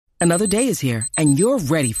Another day is here, and you're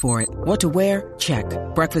ready for it. What to wear? Check.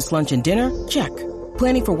 Breakfast, lunch, and dinner? Check.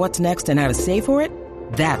 Planning for what's next and how to save for it?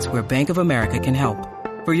 That's where Bank of America can help.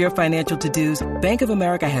 For your financial to-dos, Bank of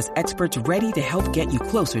America has experts ready to help get you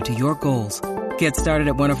closer to your goals. Get started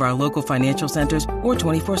at one of our local financial centers or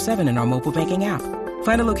 24/7 in our mobile banking app.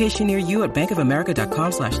 Find a location near you at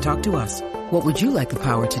bankofamerica.com/talktous. What would you like the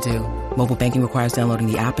power to do? Mobile banking requires downloading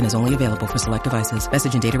the app and is only available for select devices.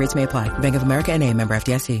 Message and data rates may apply. Bank of America N.A., member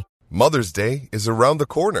FDIC. Mother's Day is around the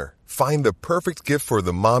corner. Find the perfect gift for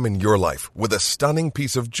the mom in your life with a stunning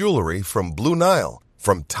piece of jewelry from Blue Nile.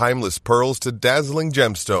 From timeless pearls to dazzling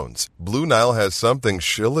gemstones, Blue Nile has something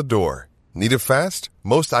she'll adore. Need it fast?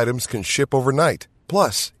 Most items can ship overnight.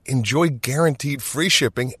 Plus, enjoy guaranteed free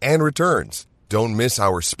shipping and returns. Don't miss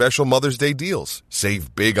our special Mother's Day deals.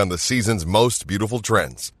 Save big on the season's most beautiful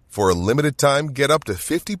trends. For a limited time, get up to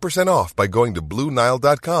 50% off by going to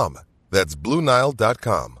BlueNile.com. That's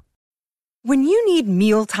BlueNile.com. When you need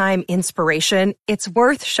mealtime inspiration, it's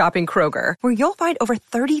worth shopping Kroger, where you'll find over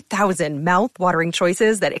 30,000 mouth-watering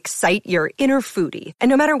choices that excite your inner foodie. And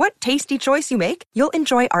no matter what tasty choice you make, you'll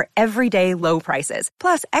enjoy our everyday low prices,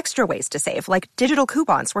 plus extra ways to save, like digital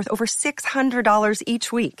coupons worth over $600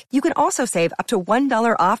 each week. You can also save up to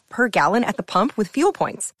 $1 off per gallon at the pump with fuel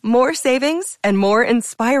points. More savings and more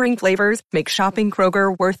inspiring flavors make shopping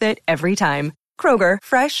Kroger worth it every time. Kroger,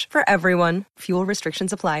 fresh for everyone. Fuel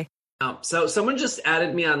restrictions apply. So someone just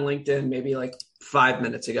added me on LinkedIn maybe like 5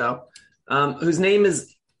 minutes ago, whose name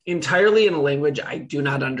is entirely in a language I do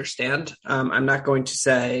not understand. I'm not going to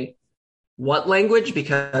say what language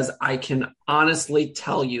because I can honestly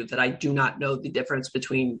tell you that I do not know the difference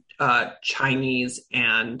between Chinese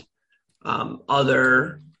and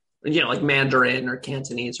other, like Mandarin or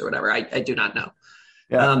Cantonese or whatever. I do not know.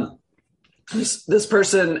 Yeah. This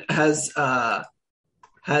person has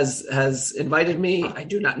invited me. I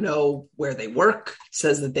do not know where they work.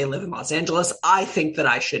 Says that they live in Los Angeles. I think that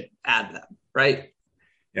I should add them, right?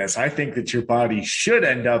 Yes, I think that your body should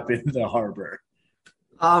end up in the harbor.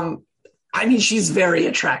 I mean, she's very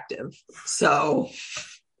attractive. So.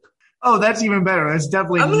 Oh, that's even better. That's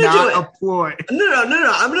definitely not a ploy. No.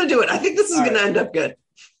 I'm going to do it. I think this is going to end up good.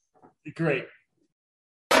 Great.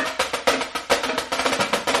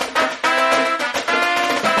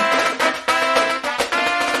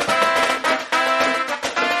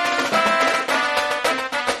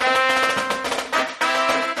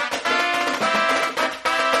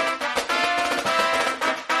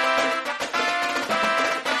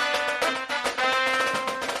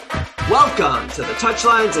 Welcome to the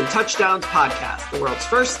Touchlines and Touchdowns podcast, the world's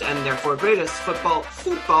first and therefore greatest football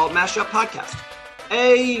mashup podcast.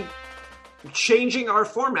 A changing our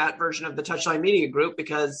format version of the Touchline Media Group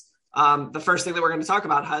because the first thing that we're going to talk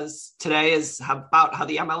about today is about how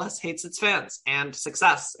the MLS hates its fans and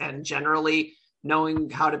success and generally knowing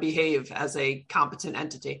how to behave as a competent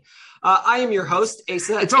entity. I am your host,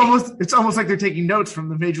 Asa. It's almost like they're taking notes from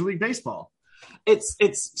the Major League Baseball. It's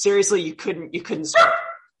seriously, you couldn't start.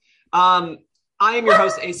 I am your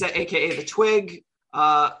host, Asa, aka The Twig.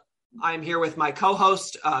 I'm here with my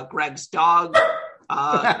co-host, Greg's dog.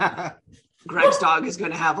 Greg's dog is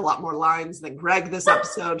going to have a lot more lines than Greg this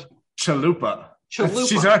episode. Chalupa.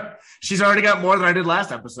 She's already got more than I did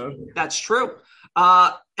last episode. That's true.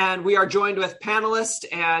 And we are joined with panelist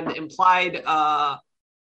and implied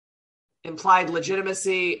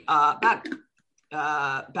legitimacy, Ben.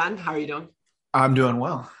 Ben, how are you doing? I'm doing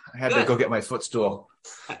well. I had to go get my footstool.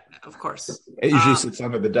 Of course. It usually sits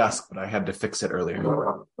under the desk, but I had to fix it earlier.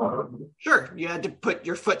 Sure. You had to put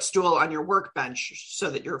your footstool on your workbench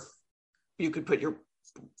so that you could put your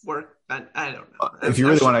workbench. I don't know. If you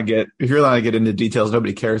really want to get into details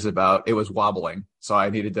nobody cares about, it was wobbling. So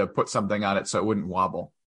I needed to put something on it so it wouldn't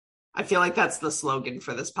wobble. I feel like that's the slogan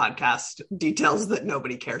for this podcast. Details that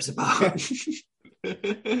nobody cares about.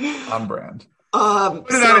 On brand.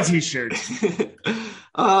 Put it on a t-shirt.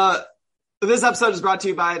 This episode is brought to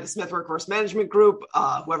you by the Smith Workforce Management Group,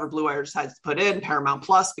 whoever Blue Wire decides to put in, Paramount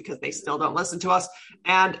Plus, because they still don't listen to us,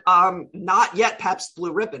 and not yet Pepsi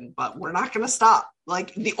Blue Ribbon, but we're not going to stop.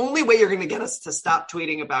 Like, the only way you're going to get us to stop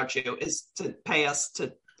tweeting about you is to pay us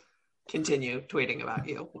to continue tweeting about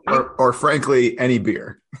you. Or frankly, any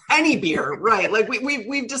beer. Any beer, right. Like,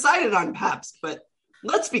 we've decided on Pepsi, but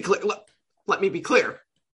let's be clear. Let me be clear.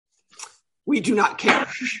 We do not care.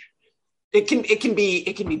 It can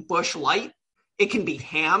be Busch Light. It can be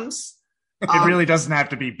Hams. It really doesn't have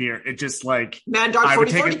to be beer. It just like Mad Dog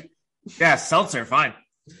 4040. Yeah, seltzer, fine.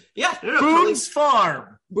 Yeah, Boone's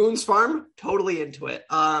Farm. Boone's Farm, totally into it.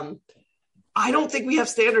 I don't think we have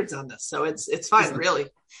standards on this, so it's fine, really.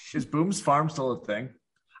 Is Boone's Farm still a thing?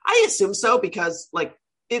 I assume so because like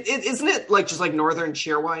Isn't it like just like Northern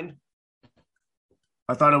Cheerwine?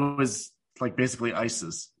 I thought it was like basically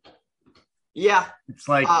ices. Yeah, it's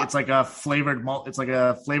like a flavored malt. It's like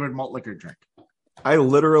a flavored malt liquor drink. I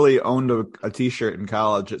literally owned a T-shirt in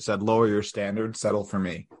college that said "Lower your standards, settle for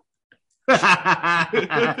me." That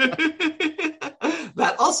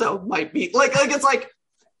also might be like it's like,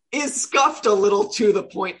 is scuffed a little to the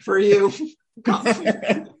point for you? Come.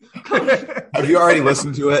 Have you already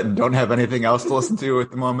listened to it and don't have anything else to listen to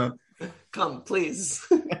at the moment? Come, please.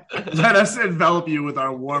 Let us envelop you with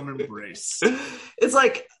our warm embrace. It's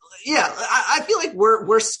like, yeah, I feel like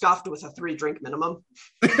we're scuffed with a 3-drink minimum.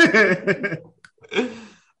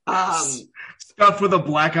 Stuff with a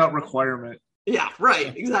blackout requirement. Yeah,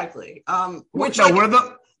 right, exactly.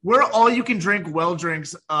 We're all you can drink well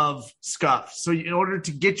drinks of scuff. So in order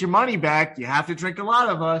to get your money back, you have to drink a lot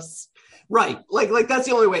of us. Right, like that's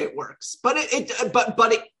the only way it works. But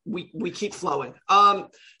we keep flowing.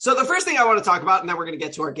 So the first thing I want to talk about, and then we're going to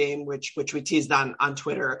get to our game, which we teased on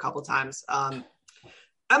Twitter a couple times.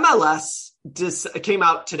 MLS came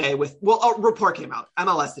out today with, a report came out.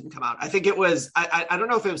 MLS didn't come out. I think it was, I don't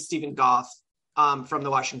know if it was Stephen Goff from the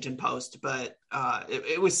Washington Post, but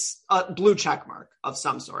it was a blue check mark of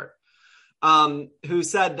some sort, who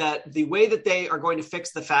said that the way that they are going to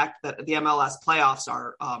fix the fact that the MLS playoffs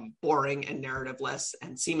are boring and narrativeless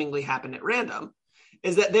and seemingly happen at random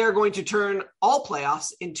is that they're going to turn all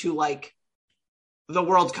playoffs into like the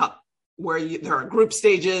World Cup, where there are group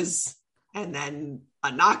stages and then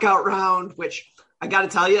a knockout round, which I got to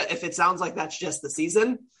tell you, if it sounds like that's just the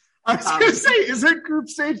season. I was going to say, is it group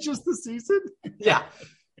stage just the season? Yeah.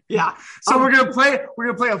 Yeah. So we're going to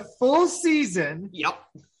play a full season. Yep.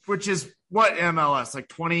 Which is what MLS, like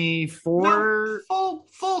 24? No,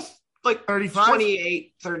 full, like 35?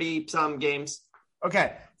 28, 30 some games.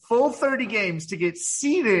 Okay. Full 30 games to get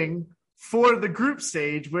seeding for the group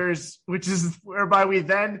stage, which is whereby we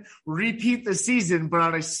then repeat the season, but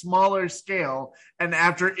on a smaller scale, and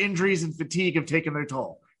after injuries and fatigue have taken their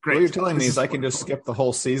toll. Great. What you're telling me is I can just skip the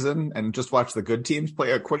whole season and just watch the good teams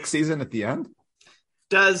play a quick season at the end?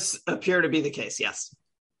 Does appear to be the case, yes.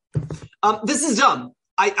 This is dumb.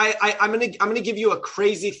 I'm gonna give you a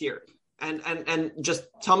crazy theory, and just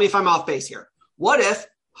tell me if I'm off base here. What if,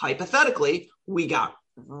 hypothetically, we got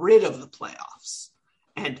rid of the playoffs?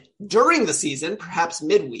 And during the season, perhaps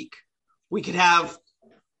midweek, we could have,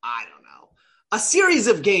 I don't know, a series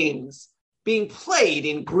of games being played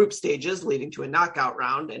in group stages leading to a knockout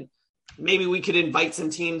round. And maybe we could invite some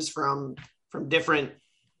teams from different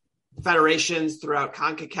federations throughout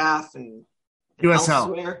CONCACAF and USL.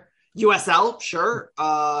 Elsewhere. USL, sure.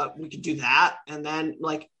 We could do that. And then,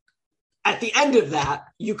 like, at the end of that,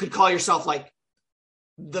 you could call yourself, like,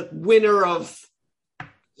 the winner of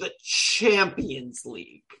the Champions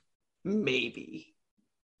League, maybe.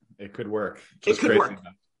 It could work. It could work.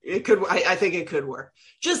 It could. I think it could work.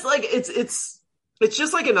 Just like it's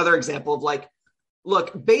just like another example of like,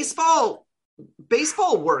 look, baseball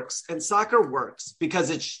works and soccer works because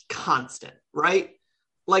it's constant, right?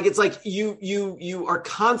 Like it's like you are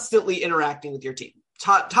constantly interacting with your team.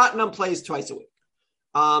 Tottenham plays twice a week.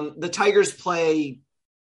 The Tigers play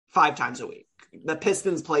 5 times a week. The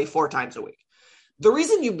Pistons play 4 times a week. The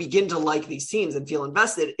reason you begin to like these teams and feel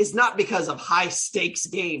invested is not because of high stakes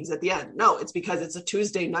games at the end. No, it's because it's a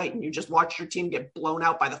Tuesday night and you just watch your team get blown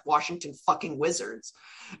out by the Washington fucking Wizards.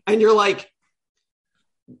 And you're like,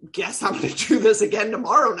 guess I'm going to do this again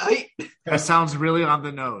tomorrow night. That sounds really on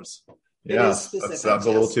the nose. Yeah, that sounds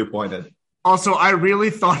a little too pointed. Also, I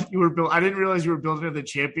really thought you were building. I didn't realize you were building to the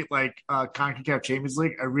champion, like CONCACAF Champions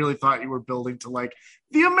League. I really thought you were building to like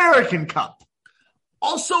the American Cup.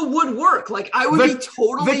 Also would work. Like I would be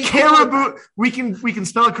totally the Caribou. We can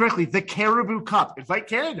spell it correctly. The Caribou Cup. Invite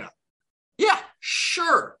Canada. Yeah,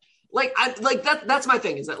 sure. Like that's my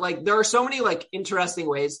thing is that like there are so many like interesting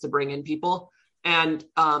ways to bring in people, and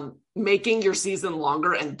making your season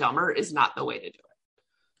longer and dumber is not the way to do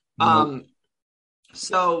it.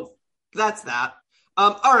 So that's that.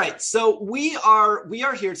 All right. So we are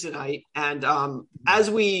here tonight, and as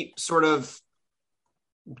we sort of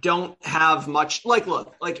don't have much, like,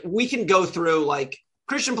 look, like we can go through like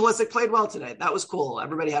Christian Pulisic played well today. That was cool.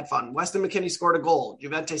 Everybody had fun. Weston McKennie scored a goal.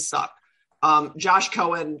 Juventus sucked. Josh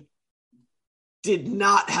Cohen did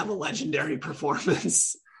not have a legendary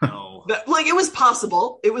performance. No. Like it was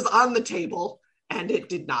possible. It was on the table and it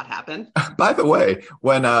did not happen. By the way,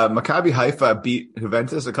 when Maccabi Haifa beat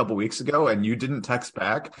Juventus a couple weeks ago and you didn't text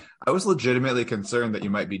back, I was legitimately concerned that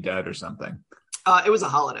you might be dead or something. It was a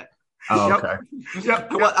holiday. Oh, okay.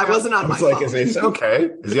 Yep. I wasn't on my phone. Is he okay?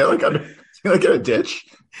 Is he like Like in a ditch.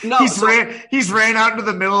 No, he's ran out into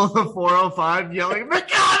the middle of the 405 yelling,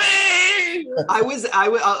 McCovey!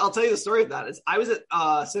 I'll tell you the story of that. I was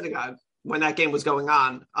at synagogue when that game was going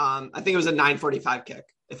on. I think it was a 9:45 kick,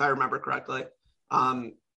 if I remember correctly.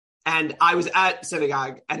 And I was at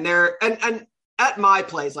synagogue, and and at my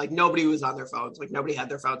place, like nobody was on their phones. Like nobody had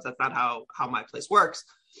their phones. That's not how my place works.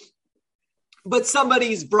 But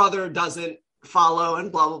somebody's brother doesn't follow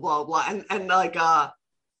and blah, blah, blah, blah. And like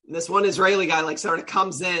this one Israeli guy like sort of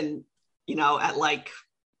comes in, at like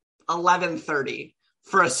 11:30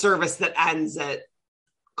 for a service that ends at,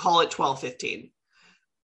 call it 12:15.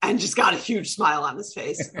 And just got a huge smile on his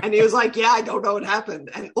face. And he was like, yeah, I don't know what happened.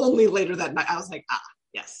 And only later that night, I was like,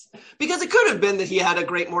 yes. Because it could have been that he had a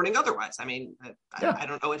great morning otherwise. I mean, I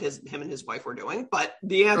don't know what him and his wife were doing. But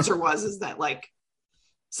the answer is that, like,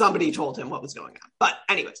 somebody told him what was going on. But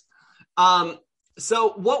anyways,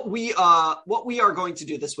 so what we are going to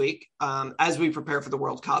do this week, as we prepare for the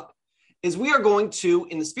World Cup, is we are going to,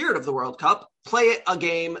 in the spirit of the World Cup, play a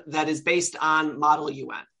game that is based on Model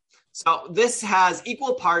UN. So this has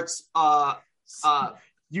equal parts.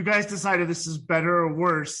 You guys decided this is better or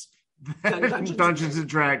worse than Dungeons and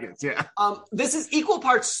Dragons. Yeah. This is equal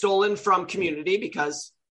parts stolen from Community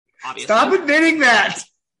because obviously. Stop admitting that.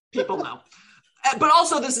 People know. But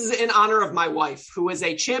also this is in honor of my wife, who is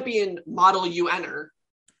a champion Model UNer,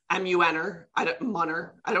 MUNer, I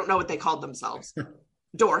don't know what they called themselves.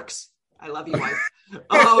 Dorks. I love you, wife. Uber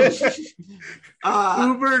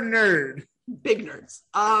nerd. Big nerds.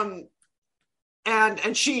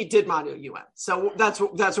 And she did Model UN. So that's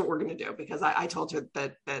what we're going to do, because I told her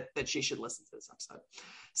that she should listen to this episode.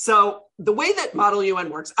 So the way that Model UN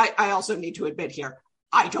works, I also need to admit here,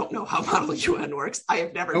 I don't know how Model UN works. I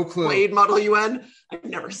have never played Model UN. I've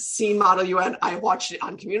never seen Model UN. I have watched it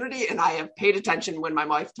on Community, and I have paid attention when my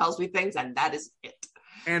wife tells me things, and that is it.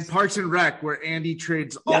 And Parks and Rec, where Andy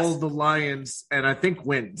trades all the lions and I think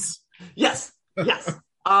wins. Yes.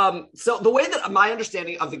 So the way that my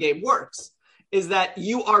understanding of the game works is that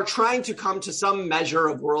you are trying to come to some measure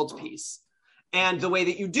of world peace. And the way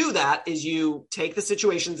that you do that is you take the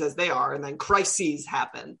situations as they are, and then crises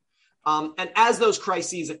happen. And as those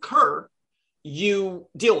crises occur, you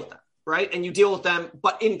deal with them, right? And you deal with them,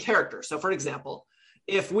 but in character. So for example,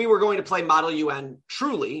 if we were going to play Model UN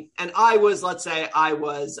truly, and let's say I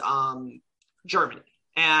was Germany,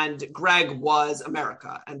 and Greg was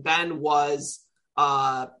America, and Ben was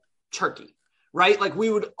Turkey, right? Like we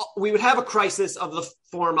would have a crisis of the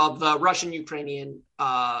form of the Russian-Ukrainian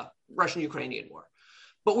war,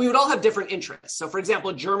 but we would all have different interests. So for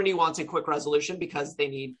example, Germany wants a quick resolution because they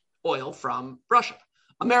need oil from Russia.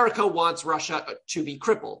 America wants Russia to be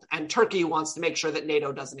crippled, and Turkey wants to make sure that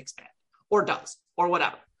NATO doesn't expand, or does, or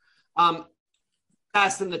whatever.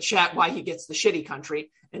 Asked in the chat why he gets the shitty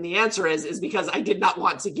country, and the answer is because I did not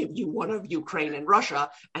want to give you one of Ukraine and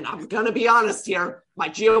Russia, and I'm going to be honest here, my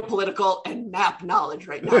geopolitical and map knowledge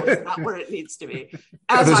right now is not where it needs to be.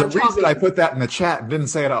 There's a reason I put that in the chat and didn't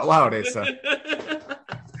say it out loud, Asa.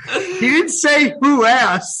 He didn't say who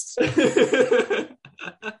asked.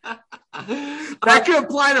 That could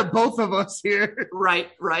apply to both of us here. Right.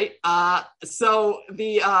 So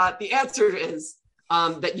the answer is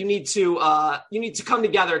that you need to come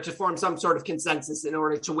together to form some sort of consensus in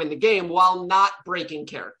order to win the game while not breaking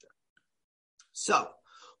character. So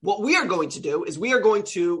what we are going to do is we are going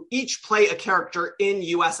to each play a character in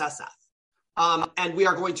USSF. And we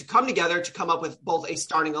are going to come together to come up with both a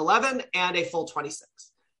starting 11 and a full 26.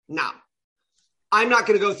 Now, I'm not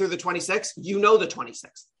going to go through the 26. You know the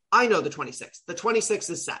 26. I know the 26. The 26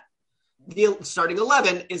 is set. The starting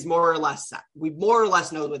 11 is more or less set. We more or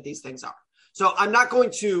less know what these things are. So I'm not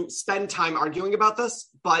going to spend time arguing about this,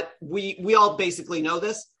 but we all basically know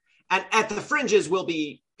this. And at the fringes will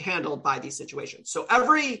be handled by these situations. So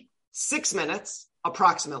every 6 minutes,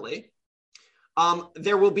 approximately,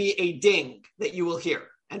 there will be a ding that you will hear.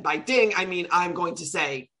 And by ding, I mean I'm going to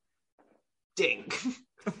say ding.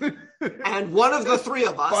 And one of the three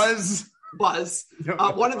of us, Buzz,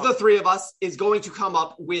 one of the three of us is going to come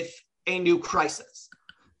up with a new crisis.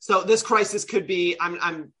 So this crisis could be,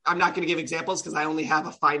 I'm not going to give examples because I only have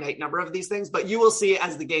a finite number of these things, but you will see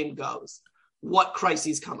as the game goes what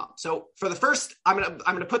crises come up. So for the first, I'm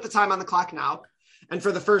going to put the time on the clock now. And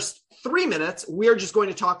for the first 3 minutes, we're just going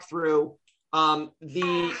to talk through okay,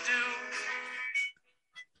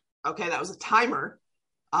 that was a timer,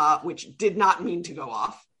 which did not mean to go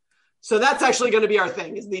off. So that's actually going to be our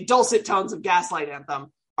thing, is the dulcet tones of Gaslight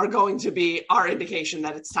Anthem are going to be our indication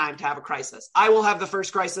that it's time to have a crisis. I will have the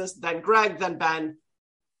first crisis, then Greg, then Ben,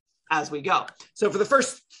 as we go. So for the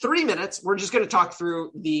first 3 minutes, we're just going to talk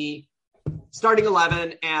through the starting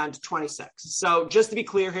 11 and 26. So just to be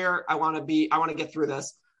clear here, I want to get through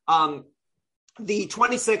this. The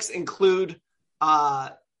 26 include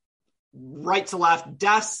right to left,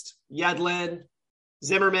 Dest, Yedlin,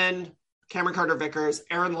 Zimmerman, Cameron Carter-Vickers,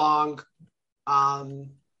 Aaron Long,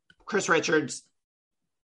 Chris Richards,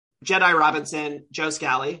 Jedi Robinson, Joe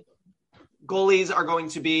Scally. Goalies are going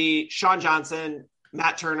to be Sean Johnson,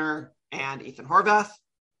 Matt Turner, and Ethan Horvath.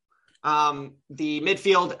 The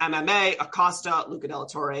midfield, MMA, Acosta, Luca Della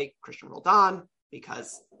Torre, Christian Roldan,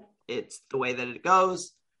 because it's the way that it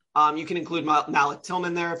goes. You can include Malik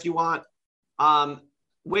Tillman there if you want.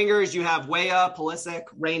 Wingers, you have Weah, Pulisic,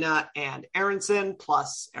 Reyna, and Aronson,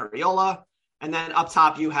 plus Areola. And then up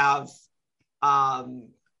top you have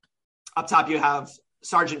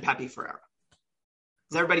Sergeant Pepe Ferreira.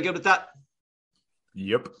 Is everybody good with that?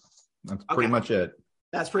 Yep. That's pretty much it.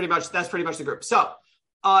 That's pretty much the group. So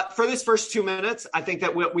for this first 2 minutes, I think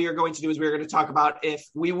that what we are going to do is we're going to talk about if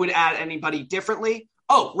we would add anybody differently.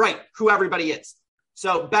 Oh, right. Who everybody is.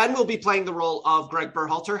 So Ben will be playing the role of Greg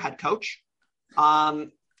Berhalter, head coach. Why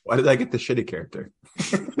did I get the shitty character?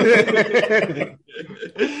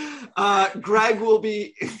 Greg will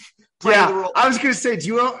be playing the role. I was going to say, do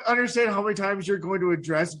you understand how many times you're going to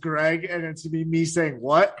address Greg and it's going to be me saying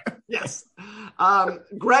what? Yes.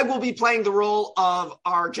 Greg will be playing the role of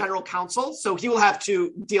our general counsel. So he will have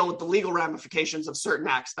to deal with the legal ramifications of certain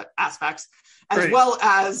aspects, as well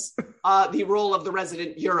as the role of the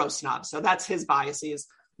resident Euro snob. So that's his biases.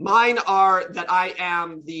 Mine are that I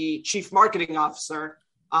am the chief marketing officer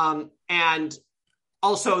and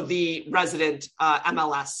also the resident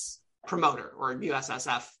MLS promoter or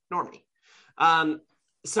USSF normie.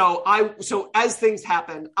 So as things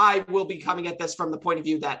happen, I will be coming at this from the point of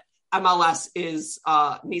view that MLS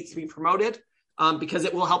needs to be promoted because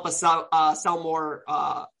it will help us sell more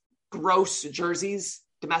gross jerseys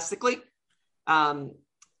domestically. And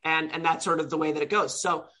that's sort of the way that it goes.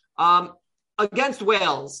 So against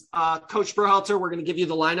Wales, Coach Berhalter, we're going to give you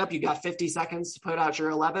the lineup. You got 50 seconds to put out your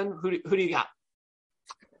 11. Who do you got?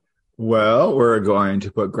 Well, we're going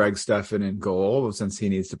to put Greg Stephan in goal since he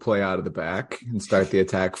needs to play out of the back and start the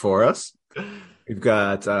attack for us. We've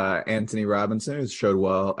got Anthony Robinson, who's showed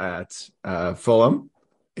well at Fulham,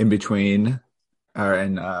 and Serginho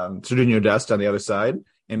Dest on the other side.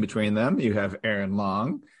 In between them, you have Aaron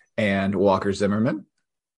Long and Walker Zimmerman.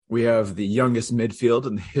 We have the youngest midfield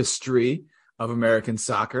in the history of American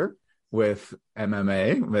soccer with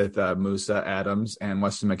MMA, with Musa Adams and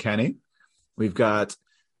Weston McKennie. We've got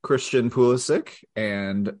Christian Pulisic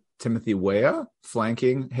and Timothy Weah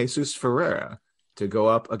flanking Jesus Ferreira to go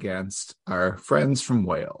up against our friends from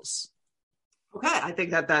Wales. Okay, I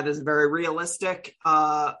think that is a very realistic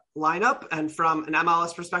lineup. And from an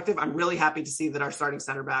MLS perspective, I'm really happy to see that our starting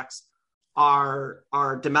center backs are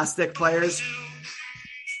domestic players.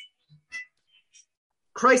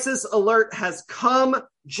 Crisis alert has come.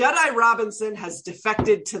 Jedi Robinson has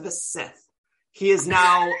defected to the Sith. He is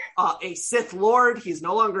now a Sith Lord. He's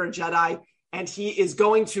no longer a Jedi, and he is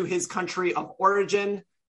going to his country of origin,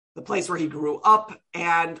 the place where he grew up,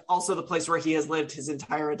 and also the place where he has lived his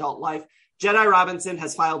entire adult life. Jedi Robinson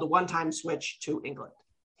has filed a one-time switch to England.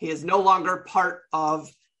 He is no longer part of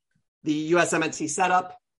the USMNT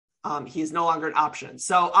setup. He is no longer an option.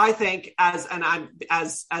 So I think as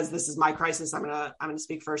this is my crisis, I'm gonna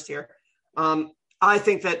speak first here. I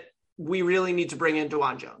think that we really need to bring in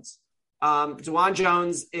DeJuan Jones. DeJuan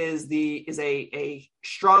Jones is a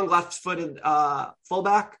strong left-footed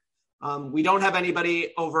fullback. We don't have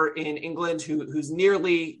anybody over in England who's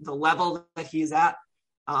nearly the level that he's at.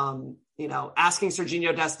 Asking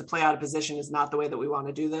Serginho Dest to play out of position is not the way that we want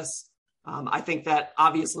to do this. I think that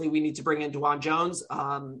obviously we need to bring in DeJuan Jones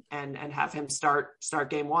and have him start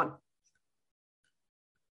game one.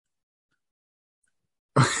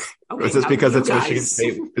 Okay, Is this because it's Michigan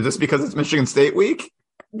State? Is this because it's Michigan State week?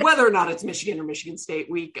 Whether or not it's Michigan or Michigan State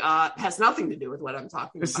week has nothing to do with what I'm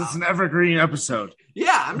talking about. This is an evergreen episode.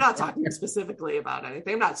 Yeah, I'm not talking specifically about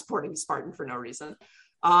anything. I'm not supporting Spartan for no reason.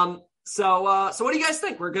 So what do you guys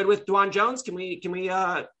think? We're good with DeJuan Jones? Can we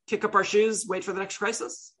kick up our shoes, wait for the next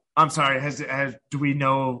crisis? I'm sorry. Do we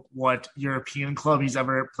know what European club he's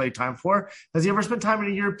ever played time for? Has he ever spent time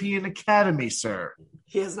in a European academy, sir?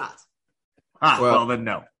 He has not. Well then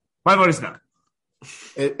no. My vote is no.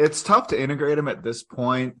 It's tough to integrate him at this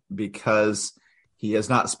point because he has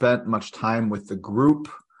not spent much time with the group.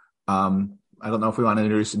 I don't know if we want to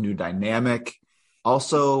introduce a new dynamic.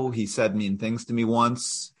 Also, he said mean things to me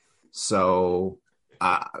once. So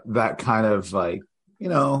that kind of I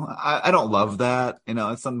don't love that.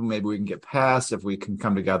 It's something maybe we can get past if we can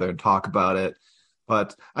come together and talk about it.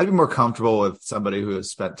 But I'd be more comfortable with somebody who has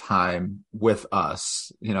spent time with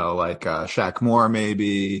us, like Shaq Moore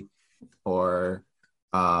maybe, or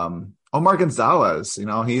Omar Gonzalez.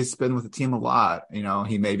 He's been with the team a lot.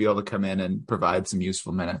 He may be able to come in and provide some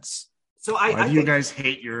useful minutes. So Why do you guys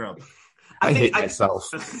hate Europe? I hate myself.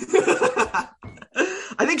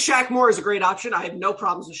 I think Shaq Moore is a great option. I have no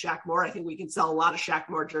problems with Shaq Moore. I think we can sell a lot of Shaq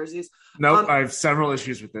Moore jerseys. Nope, I have several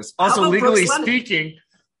issues with this. Also, legally speaking,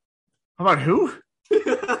 how about who?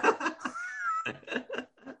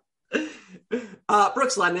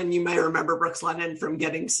 Brooks Lennon, you may remember Brooks Lennon from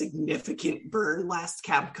getting significant burn last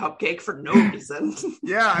Cab Cupcake for no reason.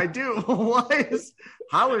 Yeah, I do.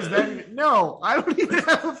 How is that? No, I don't even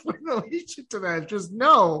have a relation to that. Just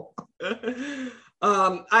no.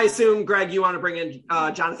 I assume, Greg, you want to bring in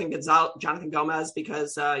Jonathan Gomez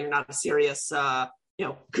because you're not a serious,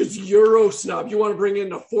 because Euro snub. You want to bring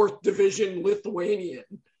in a 4th division Lithuanian.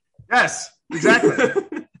 Yes,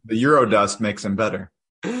 exactly. The Euro dust makes him better.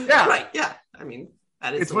 Yeah. Right. Yeah. I mean,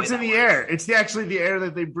 that is. It's what's in the air. It's actually the air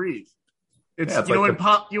that they breathe. It's when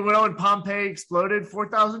Pompeii exploded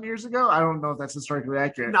 4,000 years ago. I don't know if that's historically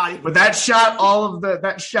accurate, but that shot all of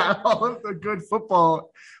the good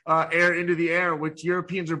football air into the air, which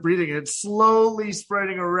Europeans are breathing, and it's slowly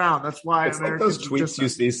spreading around. That's why it's like those tweets you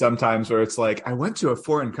see sometimes where it's like, I went to a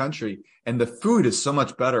foreign country and the food is so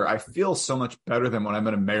much better. I feel so much better than when I'm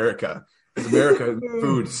in America. Because America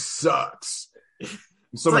food sucks.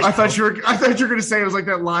 So I thought you were going to say it was like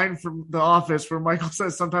that line from The Office where Michael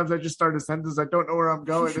says, sometimes I just start a sentence, I don't know where I'm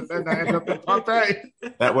going, and then I end up in Pompeii.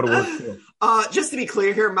 That would have worked too. Just to be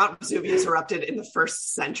clear here, Mount Vesuvius erupted in the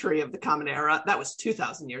 1st century of the Common Era. That was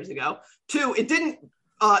 2,000 years ago. 2, it didn't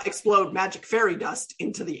explode magic fairy dust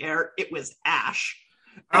into the air. It was ash.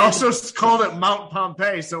 I also called it Mount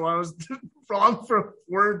Pompeii, so I was wrong for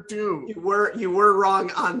word 2. You were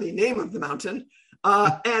wrong on the name of the mountain.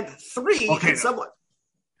 And 3, okay, somewhat.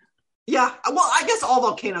 Yeah, well, I guess all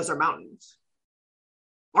volcanoes are mountains.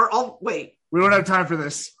 Wait. We don't have time for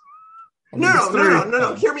this.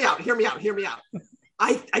 No. Hear me out.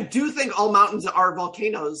 I do think all mountains are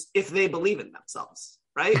volcanoes if they believe in themselves,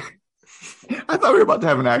 right? I thought we were about to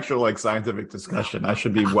have an actual scientific discussion. I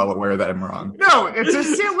should be well aware that I'm wrong. No, it's a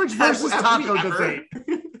sandwich versus taco debate.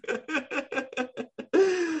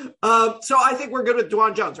 So I think we're good with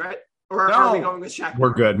Dwan Jones, right? Or are we going with Shaq? We're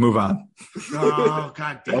good. Move on. Oh,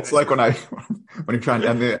 God damn That's like when you're trying to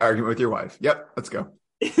end the argument with your wife. Yep, let's go.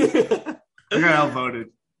 I got outvoted.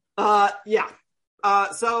 Yeah.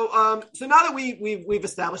 So now that we've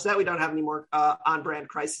established that we don't have any more on-brand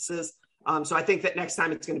crises, so I think that next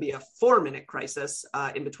time it's going to be a 4-minute crisis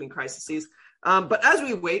in between crises. But as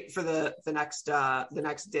we wait for the next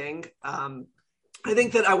ding, I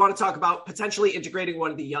think that I want to talk about potentially integrating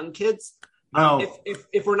one of the young kids.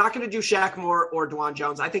 If we're not going to do Shaq Moore or Dwan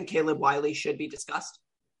Jones, I think Caleb Wiley should be discussed.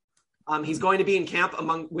 He's going to be in camp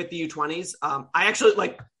with the U20s.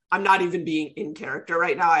 I'm not even being in character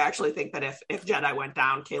right now. I actually think that if Jedi went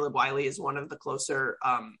down, Caleb Wiley is one of the closer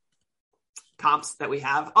comps that we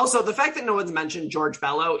have. Also, the fact that no one's mentioned George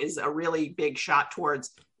Bello is a really big shot towards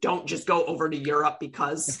don't just go over to Europe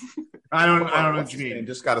because I don't know what you mean.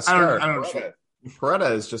 Just got to start. I don't know. Peretta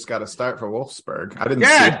has just got to start for Wolfsburg. I didn't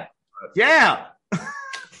see it. Yeah.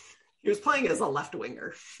 He was playing as a left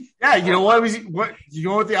winger. Yeah, you know what? You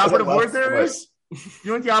know what the operative word there is? You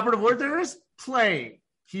know what the operative word there is? Playing.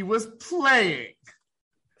 He was playing.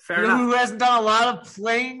 Fair enough. Who hasn't done a lot of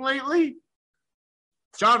playing lately?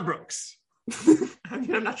 John Brooks.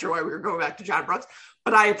 I'm not sure why we were going back to John Brooks,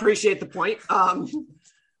 but I appreciate the point.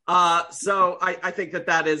 So I think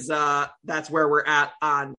that is that's where we're at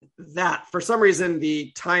on that. For some reason,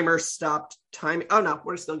 the timer stopped timing. Oh no,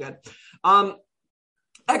 we're still good.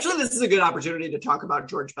 Actually, this is a good opportunity to talk about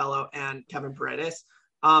George Bello and Kevin Paredes.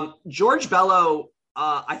 George Bello,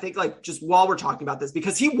 I think just while we're talking about this,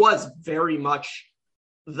 because he was very much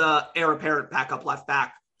the heir apparent backup left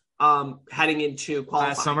back heading into qualifying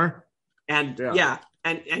last summer. And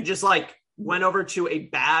and just went over to a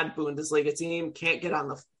bad Bundesliga team, can't get on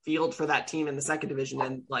the field for that team in the second division.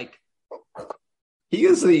 And he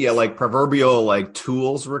is the proverbial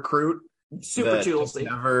tools recruit. Super toolsy.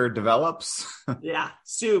 Never develops. Yeah.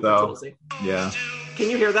 Super toolsy. Yeah. Can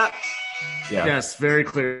you hear that? Yeah. Yes, very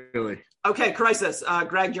clearly. Okay. Crisis.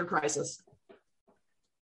 Greg, your crisis.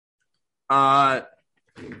 Gaga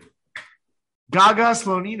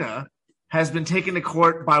Slonina has been taken to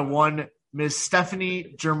court by one Miss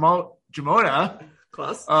Stephanie Jamota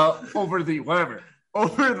over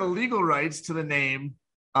the legal rights to the name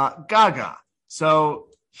Gaga. So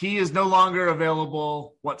he is no longer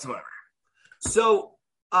available whatsoever. So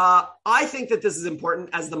I think that this is important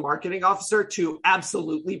as the marketing officer to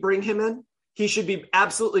absolutely bring him in. He should be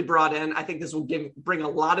absolutely brought in. I think this will bring a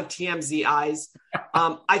lot of TMZ eyes.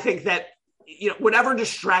 I think that whatever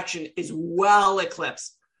distraction is well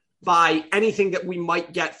eclipsed by anything that we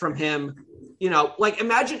might get from him. Like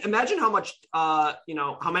imagine how much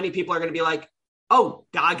how many people are going to be like, oh,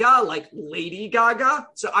 Gaga, like Lady Gaga.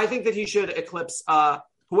 So I think that he should eclipse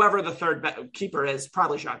whoever the third keeper is,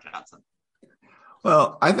 probably Sean Johnson.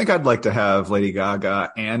 Well, I think I'd like to have Lady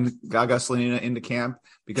Gaga and Gaga Selena into camp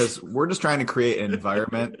because we're just trying to create an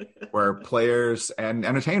environment where players and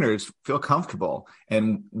entertainers feel comfortable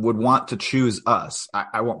and would want to choose us.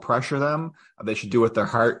 I won't pressure them. They should do what their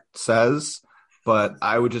heart says, but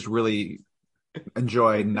I would just really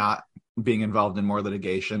enjoy not being involved in more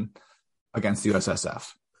litigation against the USSF.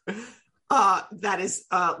 That is,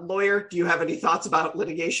 lawyer, do you have any thoughts about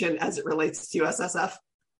litigation as it relates to USSF?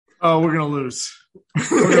 Oh, we're gonna lose.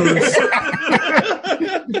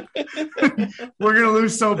 We're gonna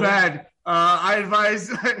lose so bad. I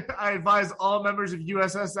advise all members of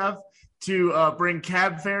USSF to bring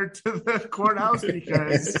cab fare to the courthouse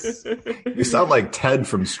because you sound like Ted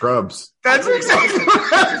from Scrubs. That's exactly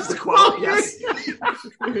what the quote. Yes.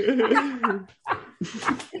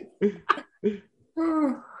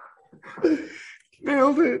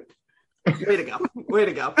 Nailed it. Way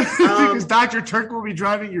to go. Because Dr. Turk will be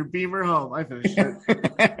driving your Beamer home. I finished it.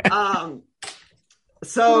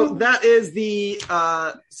 So that is the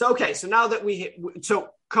so now that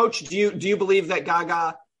Coach, do you believe that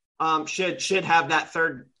Gaga should have that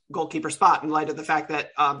third goalkeeper spot in light of the fact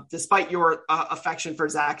that despite your affection for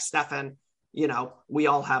Zach Steffen, we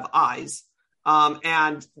all have eyes,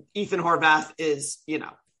 and Ethan Horvath is Ethan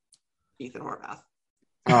Horvath.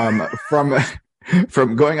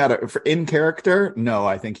 From going out of in character, no,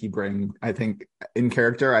 I think he brings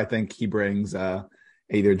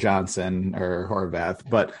either Johnson or Horvath,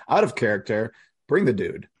 but out of character, bring the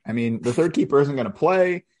dude. I mean, the third keeper isn't going to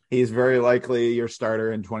play. He's very likely your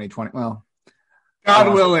starter in 2020. Well,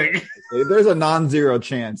 God willing, there's a non-zero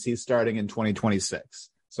chance he's starting in 2026.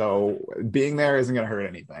 So being there isn't going to hurt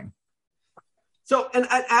anything. So, and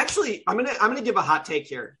actually, I'm gonna give a hot take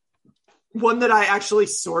here, one that I actually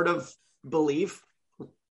sort of believe.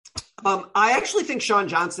 I actually think Sean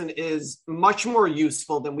Johnson is much more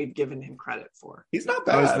useful than we've given him credit for. He's not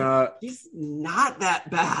bad. He's not that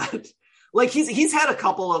bad. Like he's had a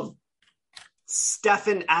couple of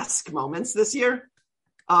Steffen-esque moments this year,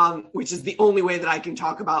 which is the only way that I can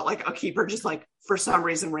talk about like a keeper just like for some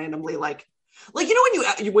reason randomly like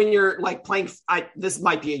when you're like playing. This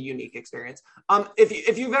might be a unique experience.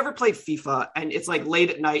 If you've ever played FIFA and it's like late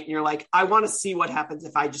at night and you're like, I want to see what happens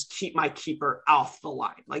if I just keep my keeper off the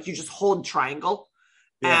line. Like you just hold triangle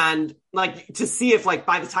and like to see if like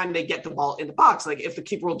by the time they get the ball in the box, like if the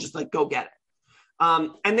keeper will just like go get it.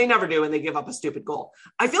 And they never do, and they give up a stupid goal.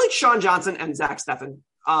 I feel like Sean Johnson and Zach Steffen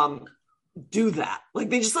do that.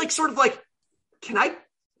 Like they just like sort of like,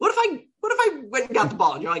 what if I went and got the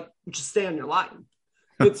ball? And you're like, just stay on your line.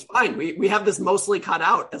 It's fine. We have this mostly cut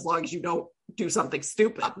out as long as you don't do something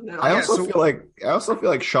stupid. I also feel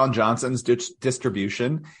like Sean Johnson's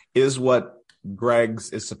distribution is what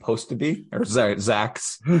Greg's is supposed to be, or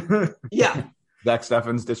Zach's. Yeah. Zach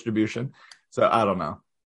Steffen's distribution. So I don't know.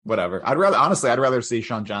 Whatever. I'd rather see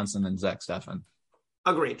Sean Johnson than Zach Steffen.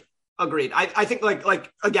 Agreed. I think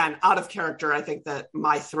like again, out of character, I think that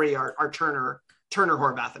my three are Turner,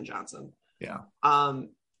 Horvath, and Johnson. Yeah. And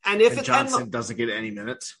if Johnson doesn't get any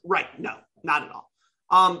minutes, right? No, not at all.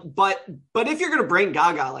 But if you're going to bring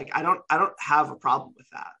Gaga, like I don't have a problem with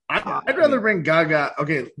that. I'd rather bring Gaga.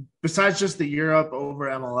 Okay, besides just the Europe over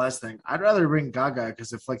MLS thing, I'd rather bring Gaga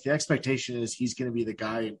because if like the expectation is he's going to be the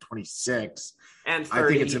guy in 26 and 30 I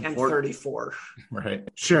think it's and 34, right?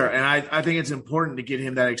 Sure, and I think it's important to get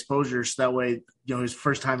him that exposure so that way his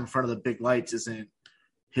first time in front of the big lights isn't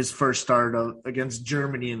his first start against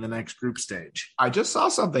Germany in the next group stage. I just saw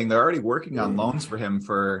something. They're already working on loans for him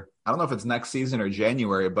for, I don't know if it's next season or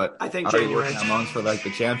January, but I think January. Working on loans for like the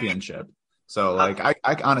championship. So like, I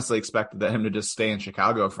honestly expected him to just stay in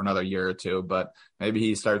Chicago for another year or two, but maybe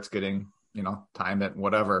he starts getting, time at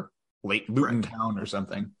whatever, late Luton Town or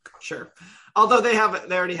something. Sure. Although they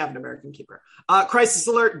already have an American keeper. Crisis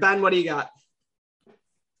alert. Ben, what do you got?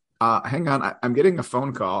 Hang on. I'm getting a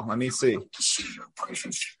phone call. Let me see.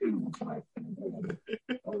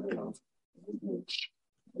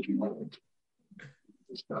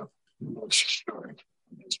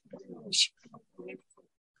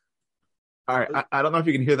 All right. I don't know if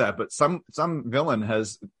you can hear that, but some villain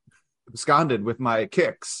has absconded with my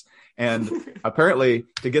kicks And apparently,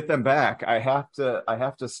 to get them back, I have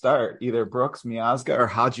to start either Brooks, Miazga, or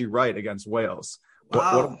Haji Wright against Wales. What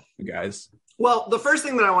about you guys? Well, the first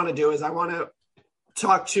thing that I want to do is I want to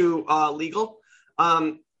talk to legal.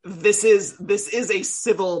 This is a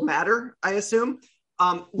civil matter, I assume.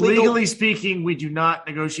 Legally speaking, we do not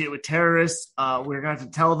negotiate with terrorists. We're going to have to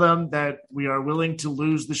tell them that we are willing to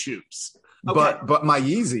lose the shoes. Okay. But my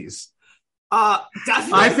Yeezys.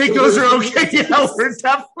 Definitely I think those are okay. Yeah, we're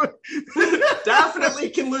definitely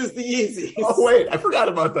can lose the Yeezys. Oh wait, I forgot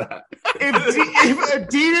about that. If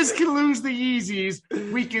Adidas can lose the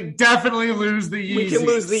Yeezys, we can definitely lose the Yeezys. We can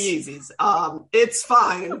lose the Yeezys. It's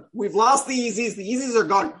fine. We've lost the Yeezys. The Yeezys are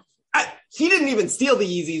gone. He didn't even steal the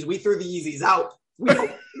Yeezys. We threw the Yeezys out. We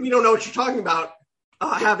don't know what you're talking about.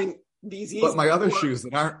 Having these Yeezys. But my other shoes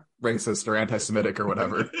that aren't racist or anti-Semitic or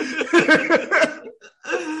whatever.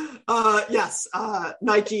 Yes,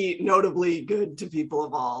 Nike notably good to people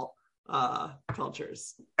of all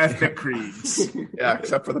cultures, ethnic creeds. Yeah,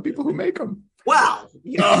 except for the people who make them. Wow.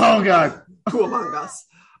 Oh God, who among us?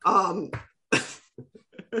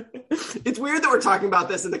 It's weird that we're talking about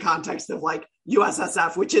this in the context of like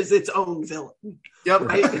USSF, which is its own villain. Yep.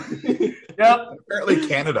 Right? Yep. Apparently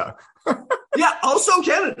Canada. Yeah. Also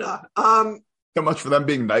Canada. So much for them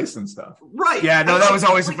being nice and stuff. Right. Yeah, no, that was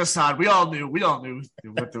always a facade. We all knew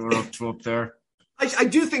what they were up to up there. I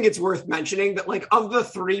do think it's worth mentioning that, like, of the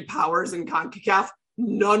three powers in CONCACAF,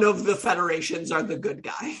 none of the federations are the good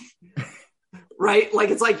guy. Right? Like,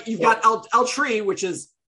 it's like you've got El Tri, which is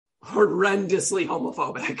horrendously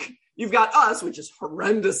homophobic. You've got us, which is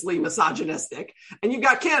horrendously misogynistic. And you've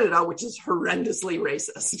got Canada, which is horrendously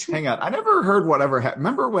racist. Hang on. I never heard whatever happened.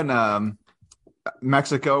 Remember when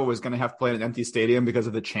Mexico was going to have to play in an empty stadium because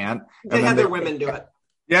of the chant? They had their women do it.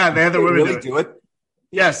 Yeah, they had their women really do it.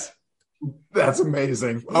 Yes. That's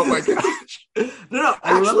amazing. Oh my gosh. No,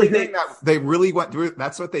 actually they really went through it.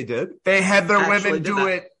 That's what they did. They had their women do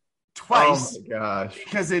it twice. Oh my gosh.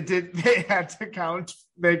 Because they had to count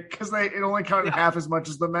it only counted half as much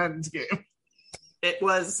as the men's game. It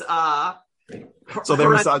was so they're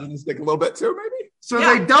misogynistic a little bit too, maybe? So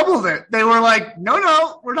they doubled it. They were like,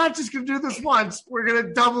 no, we're not just going to do this once. We're going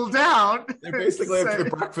to double down. They're basically like the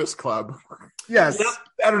Breakfast Club. Yes. Yep.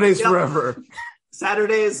 Saturdays forever.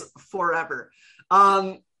 Saturdays forever.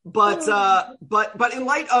 But in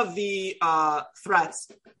light of the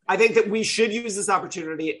threats, I think that we should use this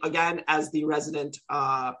opportunity again as the resident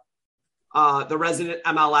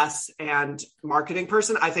MLS and marketing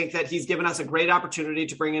person. I think that he's given us a great opportunity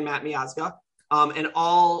to bring in Matt Miazga, an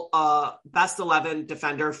all best 11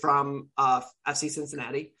 defender from FC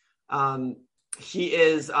Cincinnati.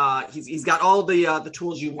 He's got all the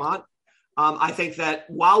tools you want. I think that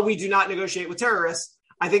while we do not negotiate with terrorists,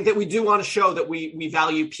 I think that we do want to show that we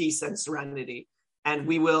value peace and serenity, and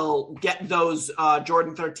we will get those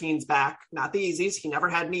Jordan 13s back, not the Yeezys. He never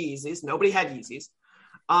had any Yeezys. Nobody had Yeezys.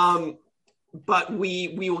 But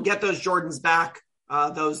we will get those Jordans back,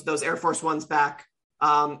 those Air Force Ones back,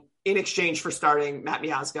 in exchange for starting Matt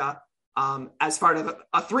Miazga as part of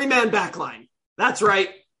a three-man back line. That's right.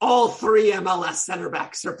 All three MLS center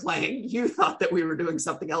backs are playing. You thought that we were doing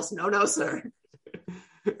something else. No, sir.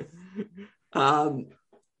 All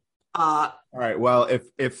right. Well,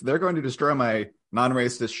 if they're going to destroy my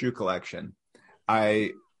non-racist shoe collection,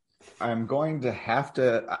 I'm going to have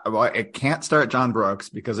to. Well, I can't start John Brooks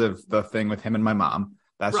because of the thing with him and my mom.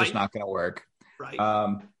 That's just not going to work. Right.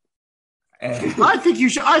 I think you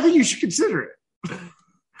should consider it.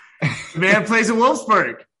 The man plays in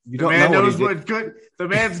Wolfsburg. The man knows what good. The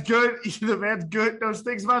man's good. The man's good. Knows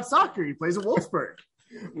things about soccer. He plays in Wolfsburg.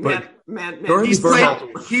 Man. He's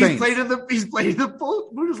played in the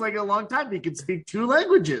Bundesliga a long time. He can speak 2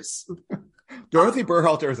 languages. Dorothy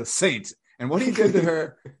Berhalter is a saint, and what he did to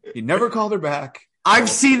her, he never called her back. I've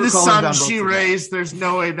seen the son she raised. There's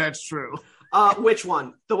no way that's true. Which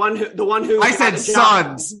one? The one who I said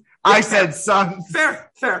sons. I said sons.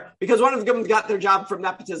 Fair. Because one of them got their job from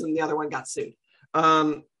nepotism, the other one got sued.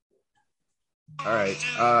 All right.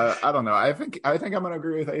 I don't know. I think I'm going to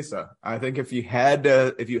agree with Asa. I think if you had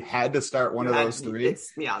to start one of those three,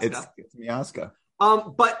 it's Miazga. It's Miazga.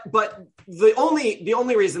 But the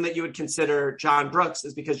only reason that you would consider John Brooks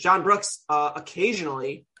is because John Brooks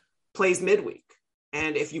occasionally plays midweek,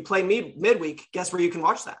 and if you play midweek, guess where you can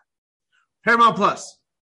watch that? Paramount Plus.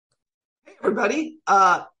 Hey everybody,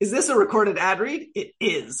 is this a recorded ad read? It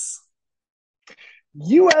is.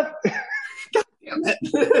 God damn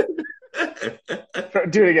it.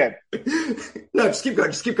 Do it again. No, just keep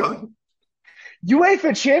going.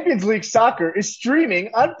 UEFA Champions League Soccer is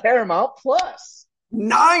streaming on Paramount Plus.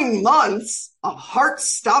 9 months of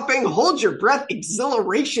heart-stopping, hold-your-breath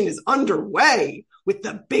exhilaration is underway with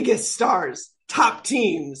the biggest stars, top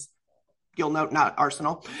teams, you'll note not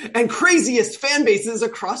Arsenal, and craziest fan bases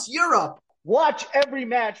across Europe. Watch every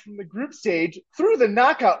match from the group stage through the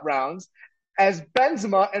knockout rounds as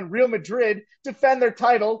Benzema and Real Madrid defend their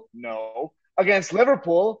title, no. Against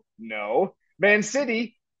Liverpool, no. Man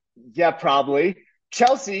City, yeah, probably.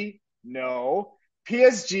 Chelsea, no.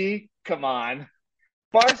 PSG, come on.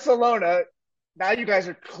 Barcelona, now you guys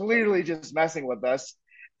are clearly just messing with us.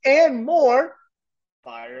 And more,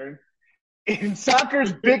 Bayern, in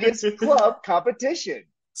soccer's biggest club competition.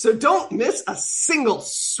 So don't miss a single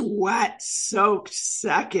sweat-soaked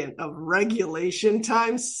second of regulation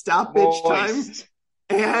time, stoppage time,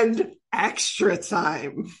 and extra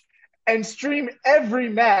time. And stream every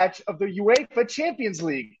match of the UEFA Champions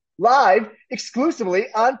League live exclusively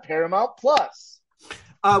on Paramount Plus.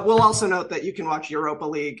 We'll also note that you can watch Europa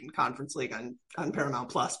League and Conference League on Paramount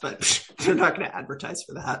Plus, but they're not going to advertise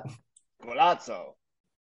for that. Golazo.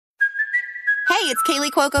 Hey, it's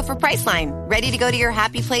Kaylee Cuoco for Priceline. Ready to go to your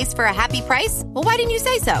happy place for a happy price? Well, why didn't you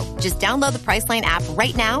say so? Just download the Priceline app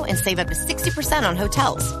right now and save up to 60% on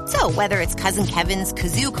hotels. So whether it's Cousin Kevin's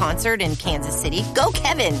Kazoo Concert in Kansas City, go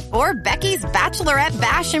Kevin, or Becky's Bachelorette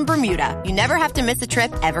Bash in Bermuda, you never have to miss a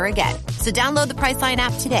trip ever again. So download the Priceline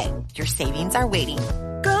app today. Your savings are waiting.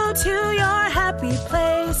 Go to your happy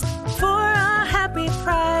place for a happy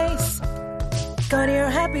price. Go to your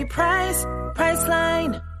happy price,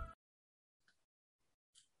 Priceline.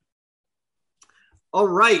 All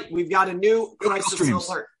right, we've got a new crisis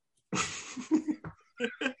alert.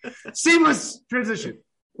 Seamless transition.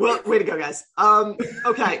 Well, way to go, guys.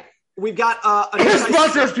 Okay, we've got a new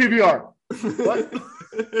sponsors PBR.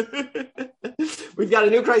 We've got a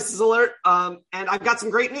new crisis alert, and I've got some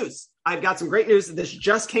great news. This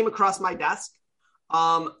just came across my desk.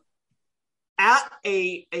 At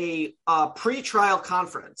a pre-trial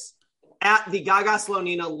conference at the Gaga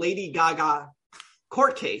Slonina Lady Gaga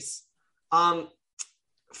court case.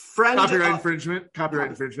 Copyright infringement,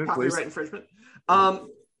 please.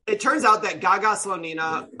 It turns out that Gaga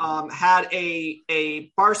Slonina had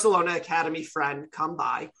a Barcelona Academy friend come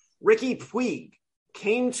by. Ricky Puig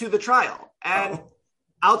came to the trial, and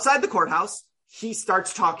outside the courthouse, he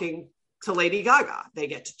starts talking to Lady Gaga. They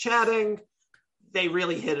get to chatting. They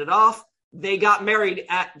really hit it off. They got married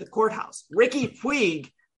at the courthouse. Ricky Puig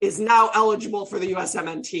is now eligible for the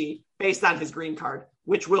USMNT based on his green card,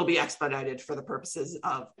 which will be expedited for the purposes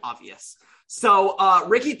of obvious. So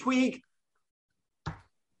Ricky Puig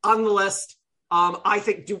on the list. I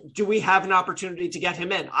think, do we have an opportunity to get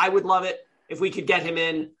him in? I would love it if we could get him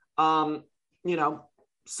in,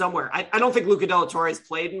 somewhere. I don't think Luca Del Torre has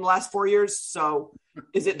played in the last 4 years. So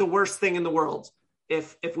is it the worst thing in the world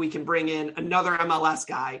if we can bring in another MLS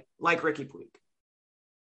guy like Ricky Puig?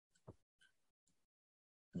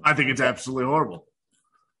 I think it's absolutely horrible.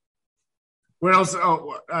 Where else?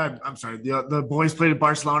 Oh, I'm sorry. The boys played at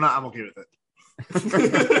Barcelona. I'm okay with it.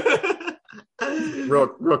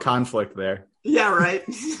 real conflict there. Yeah, right.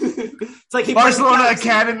 It's like Barcelona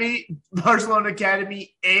Academy,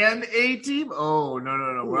 and A team. Oh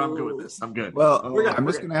no. Well, I'm good with this. I'm good. Well, I'm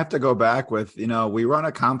just gonna have to go back with we run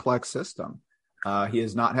a complex system. He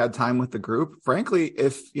has not had time with the group. Frankly,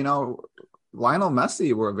 if Lionel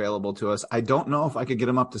Messi were available to us, I don't know if I could get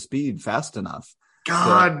him up to speed fast enough.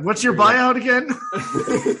 God, what's your buyout again?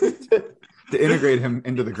 To integrate him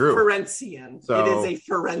into the group. Ferencian. So, it is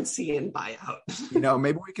a Ferencian buyout.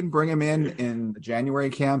 Maybe we can bring him in the January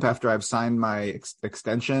camp after I've signed my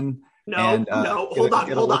extension. No, hold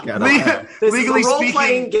on. Legally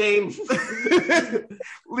speaking, game.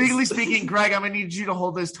 Legally speaking, Greg, I'm gonna need you to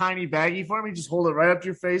hold this tiny baggie for me. Just hold it right up to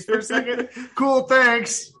your face for a second. Cool,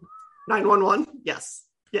 thanks. 911. Yes,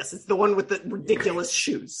 it's the one with the ridiculous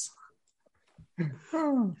shoes.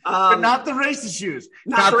 But not the racist shoes.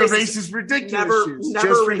 Not the racist, ridiculous shoes. Never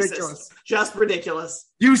just racist. Ridiculous. Just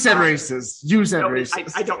ridiculous. You said racist. You said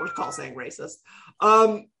racist. I don't recall saying racist.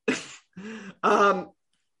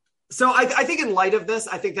 So I think in light of this,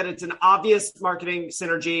 I think that it's an obvious marketing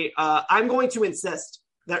synergy. I'm going to insist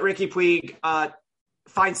that Ricky Puig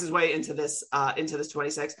finds his way into this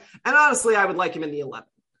 26. And honestly, I would like him in the 11.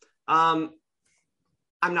 I'm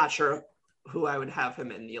not sure who I would have him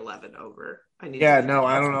in the 11 over. I don't know.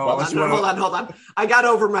 Hold on. I got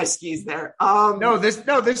over my skis there. This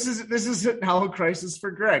is now a crisis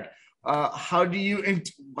for Greg. How do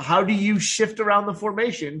you shift around the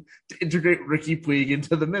formation to integrate Ricky Puig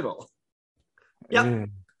into the middle? Yep.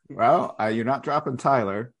 Well, you're not dropping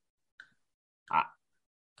Tyler.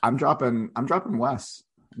 I'm dropping Wes.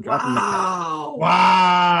 Wow.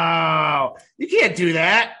 Wow. You can't do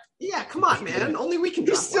that. Yeah, come on, man. Only we can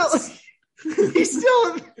drop He's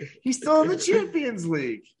still in the Champions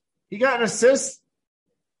League. He got an assist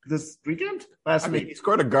this weekend? Last week. He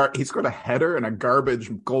scored a header and a garbage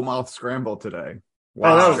goalmouth scramble today.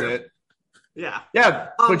 Wow. Oh, that was it. Yeah. Yeah.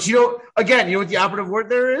 But you know what the operative word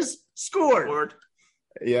there is? Scored.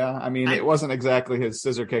 Yeah, I mean, it wasn't exactly his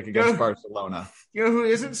scissor kick against Barcelona. You know who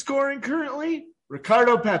isn't scoring currently?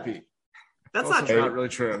 Ricardo Pepi. That's also not true. Not really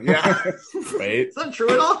true. Yeah. Wait. It's not true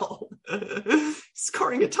at all.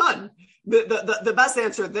 Scoring a ton. The best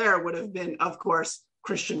answer there would have been, of course,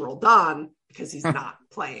 Christian Roldan, because he's not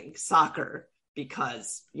playing soccer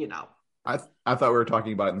because, I thought we were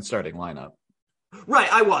talking about it in the starting lineup.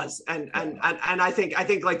 Right, I was, and I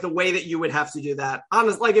think like the way that you would have to do that,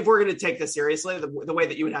 honestly, like if we're going to take this seriously, the way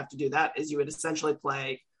that you would have to do that is you would essentially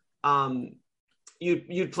play,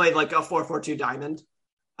 you'd play like a 4-4-2 diamond,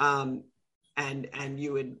 and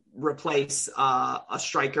you would replace a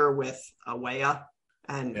striker with a Weah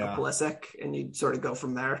and a Pulisic, and you'd sort of go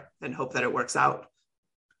from there and hope that it works out.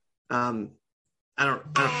 I don't.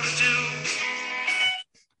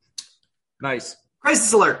 Nice.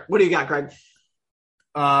 Crisis alert. What do you got, Greg?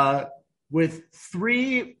 With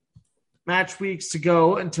 3 match weeks to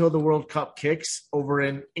go until the World Cup kicks over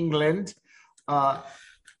in England,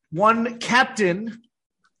 one captain,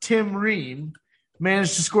 Tim Ream,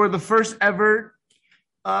 managed to score the first ever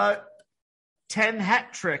 10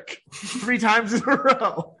 hat trick 3 times in a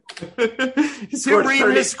row. Tim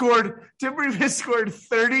Ream has scored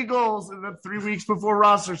 30 goals in the 3 weeks before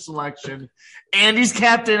roster selection, and he's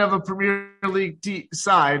captain of a Premier League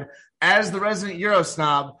side. As the resident Euro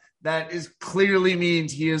snob, that is clearly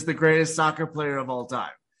means he is the greatest soccer player of all time.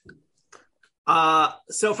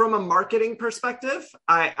 So from a marketing perspective,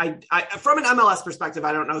 I from an MLS perspective,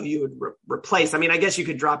 I don't know who you would replace. I mean, I guess you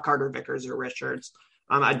could drop Carter Vickers or Richards.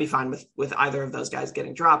 I'd be fine with either of those guys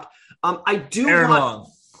getting dropped. I do Aaron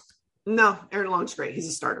Long. No, Aaron Long's great. He's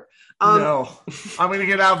a starter. No, I'm going to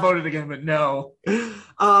get outvoted again, but no.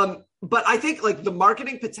 But I think like the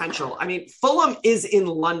marketing potential. I mean, Fulham is in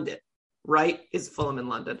London, right? Is Fulham in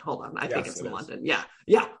London? Hold on, I think it's in London.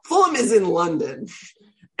 Yeah. Fulham is in London,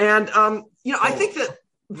 and I think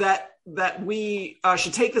that we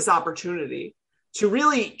should take this opportunity to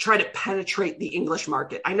really try to penetrate the English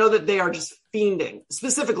market. I know that they are just fiending,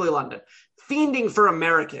 specifically London, fiending for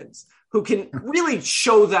Americans who can really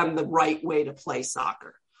show them the right way to play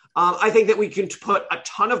soccer. I think that we can put a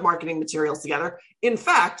ton of marketing materials together. In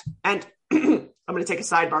fact, and I'm going to take a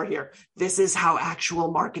sidebar here. This is how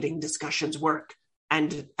actual marketing discussions work.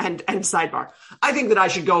 And sidebar. I think that I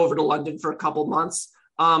should go over to London for a couple months.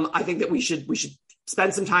 I think that we should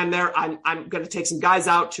spend some time there. I'm going to take some guys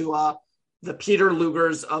out to the Peter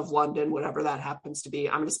Lugers of London, whatever that happens to be.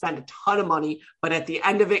 I'm going to spend a ton of money, but at the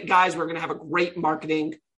end of it, guys, we're going to have a great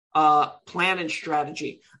marketing plan and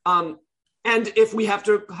strategy. And if we have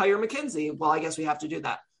to hire McKinsey, well, I guess we have to do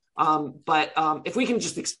that. But if we can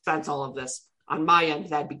just expense all of this on my end,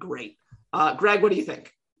 that'd be great. Greg, what do you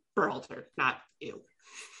think? Berhalter, not you.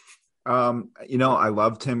 I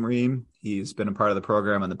love Tim Ream. He's been a part of the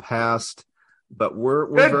program in the past, but we're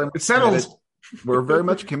very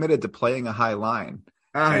much committed to playing a high line.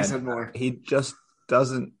 He said more. He just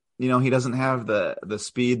doesn't, he doesn't have the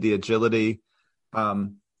speed, the agility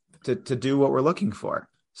to do what we're looking for.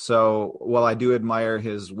 So while I do admire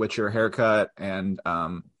his Witcher haircut and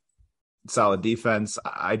solid defense,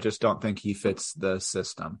 I just don't think he fits the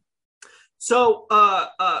system. So,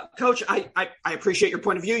 Coach, I appreciate your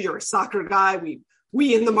point of view. You're a soccer guy.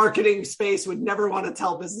 We in the marketing space would never want to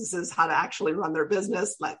tell businesses how to actually run their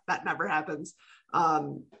business. That never happens.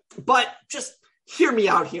 But just hear me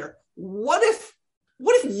out here. What if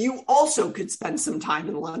you also could spend some time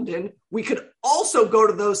in London? We could also go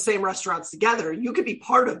to those same restaurants together. You could be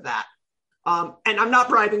part of that. And I'm not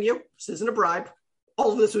bribing you. This isn't a bribe.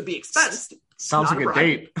 All of this would be expensed. Sounds like a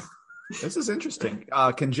date. This is interesting.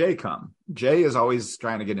 Can Jay come? Jay is always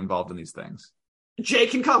trying to get involved in these things. Jay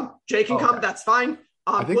can come. Come. That's fine.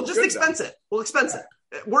 We'll just expense it. We'll expense it.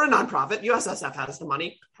 We're a nonprofit. USSF has the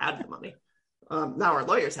money, had the money. Now our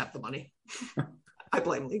lawyers have the money. I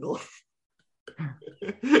blame legal.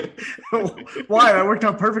 Why? That worked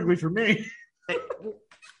out perfectly for me.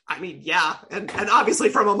 I mean, yeah. And obviously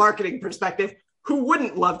from a marketing perspective, who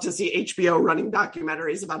wouldn't love to see HBO running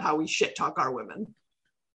documentaries about how we shit talk our women?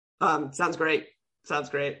 Sounds great.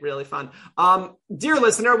 Really fun. Dear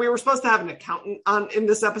listener, we were supposed to have an accountant on in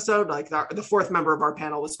this episode. Like the fourth member of our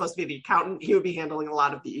panel was supposed to be the accountant. He would be handling a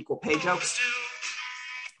lot of the equal pay jokes.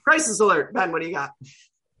 Crisis alert. Ben, what do you got?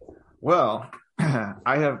 Well,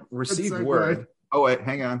 I have received word Oh, wait,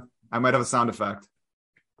 hang on. I might have a sound effect.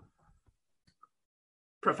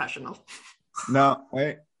 Professional. No,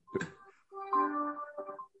 wait.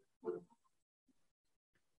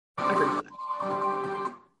 I heard that.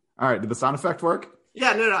 All right, did the sound effect work?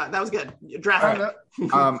 Yeah, no, that was good. Draft.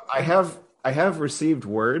 Right. I have received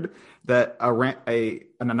word that an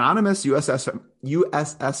anonymous USSF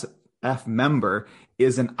member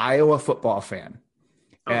is an Iowa football fan,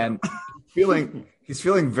 and he's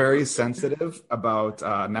feeling very sensitive about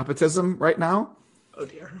nepotism right now. Oh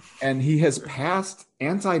dear! And he has passed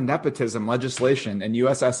anti-nepotism legislation in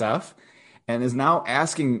USSF, and is now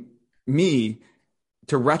asking me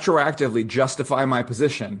to retroactively justify my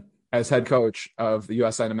position as head coach of the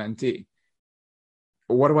USNMNT.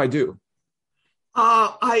 What do I do?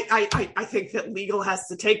 I think that legal has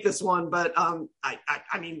to take this one, but I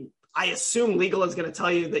mean, I assume legal is going to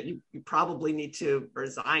tell you that you probably need to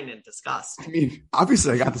resign in disgust. I mean,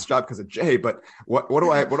 obviously I got this job because of Jay, but what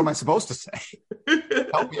am I supposed to say?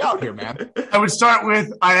 Help me out here, man. I would start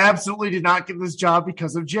with, I absolutely did not get this job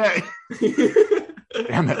because of Jay.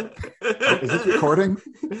 Damn it. Is this recording?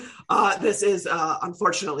 This is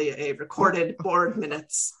unfortunately a recorded board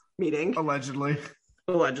minutes meeting. Allegedly.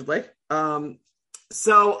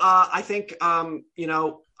 So I think,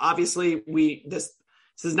 obviously this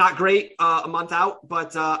is not great a month out,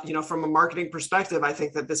 but, from a marketing perspective, I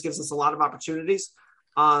think that this gives us a lot of opportunities.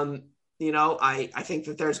 I think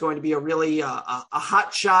that there's going to be a really a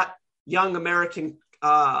hot shot young American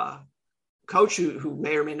coach who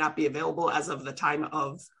may or may not be available as of the time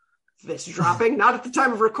of this dropping, not at the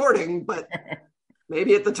time of recording, but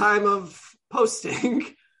maybe at the time of posting.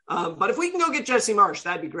 But if we can go get Jesse Marsh,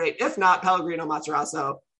 that'd be great. If not, Pellegrino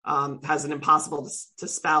Matarazzo has an impossible to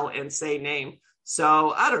spell and say name.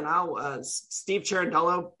 So I don't know. Steve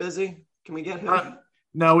Cherundolo busy? Can we get him?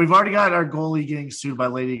 No, we've already got our goalie getting sued by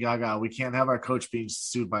Lady Gaga. We can't have our coach being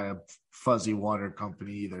sued by a fuzzy water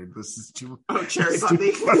company either. This is too. Oh, Cherry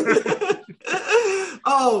Bundy.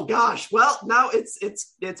 Oh gosh. Well, now it's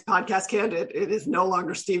podcast candid. It is no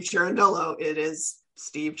longer Steve Cherundolo. It is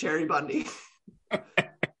Steve Cherry Bundy.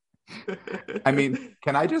 I mean,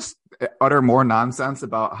 can I just utter more nonsense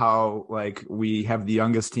about how we have the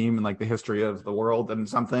youngest team in the history of the world and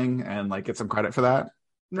something, and get some credit for that?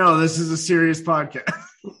 No, this is a serious podcast.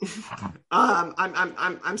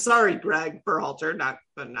 I'm sorry, Greg Berhalter, not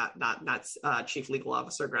Chief Legal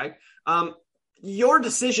Officer Greg. Your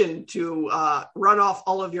decision to run off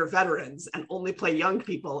all of your veterans and only play young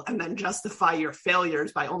people, and then justify your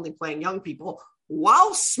failures by only playing young people,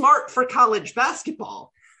 while smart for college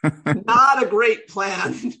basketball, not a great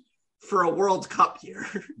plan for a World Cup year.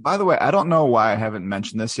 By the way, I don't know why I haven't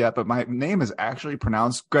mentioned this yet, but my name is actually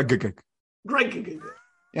pronounced Greg.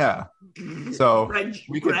 Yeah. So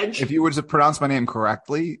if you were to pronounce my name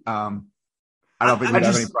correctly, I don't think we'd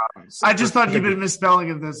have any problems. I just thought you've been misspelling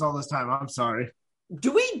of this all this time. I'm sorry.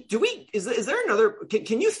 Do we, is there another,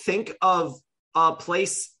 can you think of a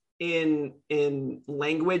place in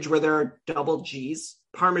language where there are double G's?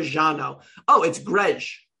 Parmigiano. Oh, it's Greg.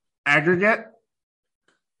 Aggregate?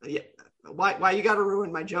 Yeah. Why you got to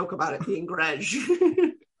ruin my joke about it being Greg?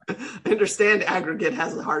 I understand aggregate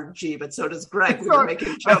has a hard G, but so does Greg. We were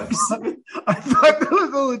making jokes. I thought that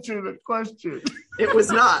was a legitimate question. It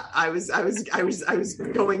was not. I was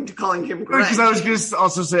going to calling him Greg. Because I was going to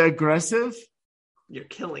also say aggressive. You're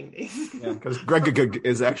killing me. Yeah, because Greg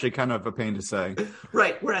is actually kind of a pain to say.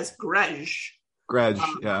 Right. Whereas Greg.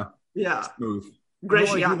 Yeah. Yeah. Smooth. Greg.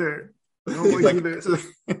 As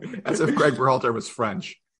if Greg Berhalter was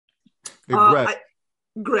French. Greg.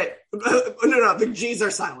 No, the G's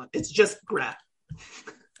are silent. It's just Greg.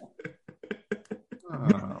 Oh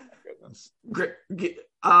my goodness.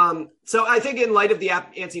 So I think in light of the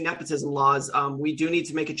anti-nepotism laws, we do need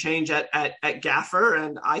to make a change at Gaffer,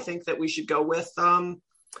 and I think that we should go with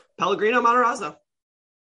Pellegrino Matarazzo.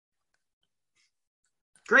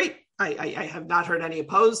 Great. I have not heard any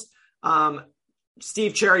opposed.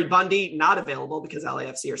 Steve Cherry Bundy, not available because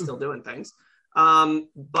LAFC are still doing things.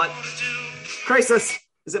 But Crisis,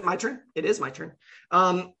 is it my turn? It is my turn.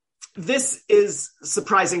 This is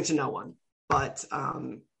surprising to no one, but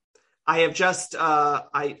I have just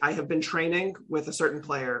I have been training with a certain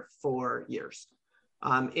player for years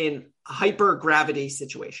in hypergravity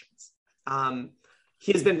situations.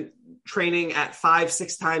 He has been training at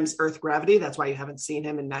 5-6 times Earth gravity. That's why you haven't seen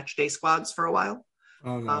him in match day squads for a while.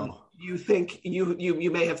 Oh no. You think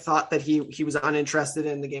you may have thought that he was uninterested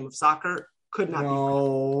in the game of soccer. Could not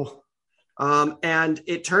be. And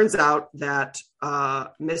it turns out that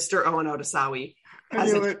Mr. Owen Otasawi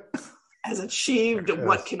has achieved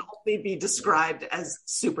what can only be described as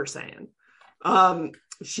Super Saiyan.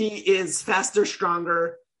 He is faster,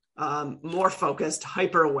 stronger, more focused,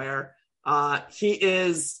 hyper aware. He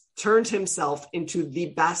is turned himself into the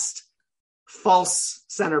best false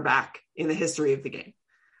center back in the history of the game.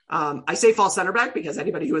 I say false center back because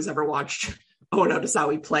anybody who has ever watched Owen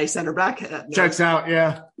Otasowie play center back checks out.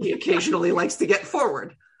 Yeah, he occasionally likes to get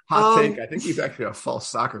forward. Hot take. I think he's actually a false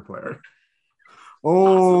soccer player.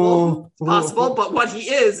 Oh, possible. But what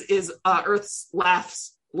he is Earth's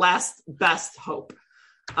last best hope.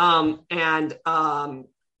 White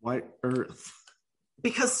Earth.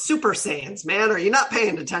 Because Super Saiyans, man, are you not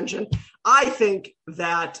paying attention? I think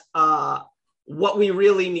that what we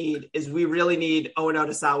really need is Owen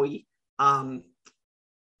Otasowie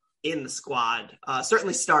in the squad,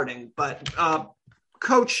 certainly starting, but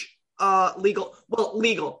coach,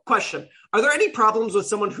 legal question. Are there any problems with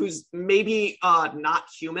someone who's maybe not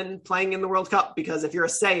human playing in the World Cup? Because if you're a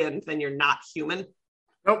Saiyan, then you're not human.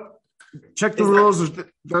 Nope. Check the rules.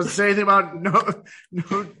 Doesn't say anything about no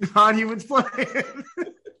non-humans playing.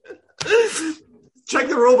 Check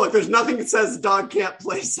the rule book. There's nothing that says dog can't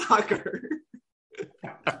play soccer.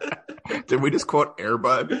 Did we just quote Air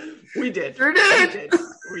Bud? We did. We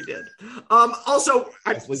did. Also,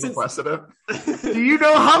 legal precedent. Do you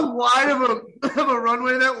know how wide of a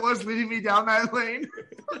runway that was leading me down that lane?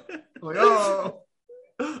 Like, oh.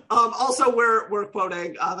 Also, we're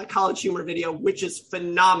quoting the College Humor video, which is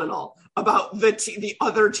phenomenal, about the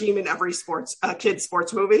other team in every kids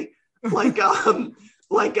sports movie. Like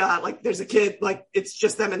there's a kid, like it's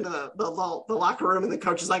just them in the locker room, and the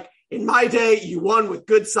coach is like, "In my day, you won with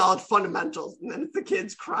good, solid fundamentals," and then the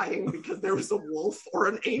kids crying because there was a wolf or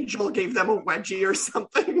an angel gave them a wedgie or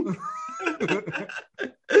something.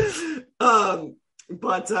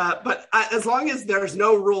 But as long as there's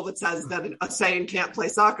no rule that says that a Saiyan can't play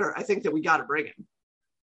soccer, I think that we got to bring him.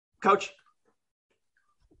 Coach?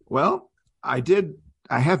 Well, I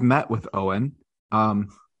have met with Owen,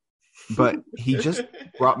 but he just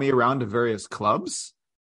brought me around to various clubs.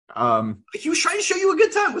 He was trying to show you a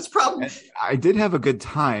good time. What's the problem? I did have a good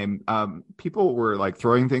time. People were like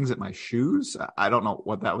throwing things at my shoes. I don't know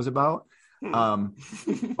what that was about.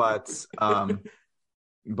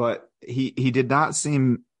 But he did not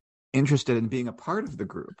seem interested in being a part of the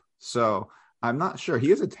group. So I'm not sure.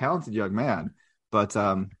 He is a talented young man, but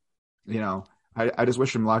I just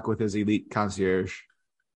wish him luck with his elite concierge,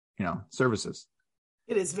 services.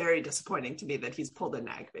 It is very disappointing to me that he's pulled a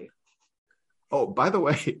Nagby. Oh, by the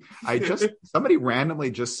way, somebody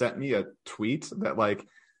randomly just sent me a tweet that like,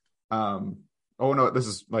 oh no, this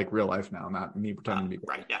is like real life now, not me pretending to be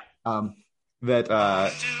right. Yeah.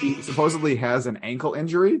 That he supposedly has an ankle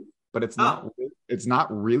injury, but it's not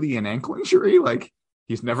really an ankle injury. Like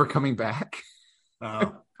he's never coming back.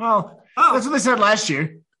 Well, that's what they said last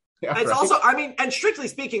year. Yeah, it's right. also, and strictly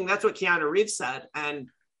speaking, that's what Keanu Reeves said, and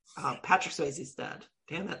Patrick Swayze's dead.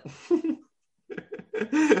 Damn it.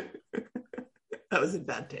 That was in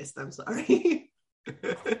bad taste. I'm sorry.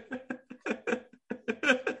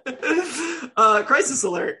 Crisis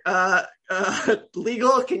alert.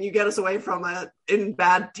 Legal, can you get us away from a in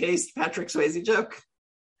bad taste Patrick Swayze joke?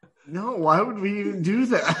 No, why would we even do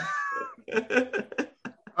that?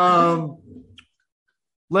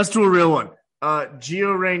 Let's do a real one.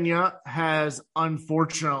 Gio Reyna has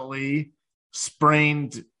unfortunately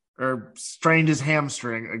strained his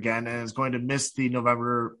hamstring again and is going to miss the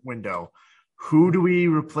November window. Who do we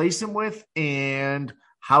replace him with, and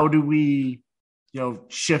how do we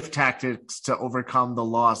shift tactics to overcome the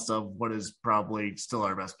loss of what is probably still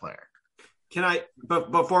our best player?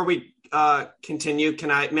 But before we continue,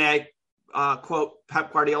 may I quote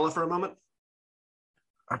Pep Guardiola for a moment?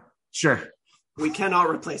 Sure. We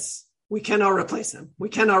cannot replace him.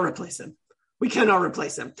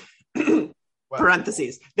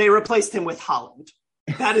 Parentheses. They replaced him with Haaland.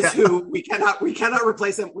 That is who we cannot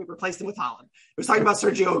replace him. We replaced him with Haaland. It was talking about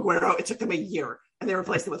Sergio Aguero. It took them a year, and they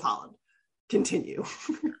replaced him with Haaland. Continue.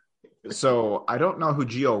 So I don't know who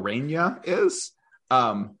Gio Reyna is,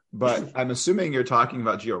 but I'm assuming you're talking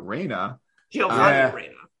about Gio Reyna. Giovanni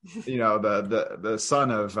Reyna. The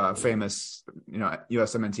son of famous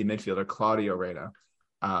USMNT midfielder Claudio Reyna.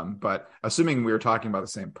 But assuming we were talking about the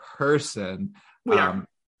same person, we are.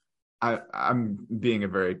 I'm being a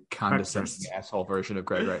very condescending asshole version of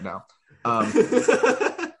Greg right now.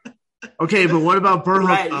 Okay, but what about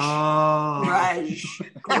Berhalter?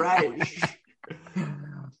 Greg.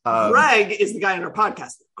 Greg is the guy on our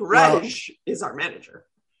podcast. Greg is our manager.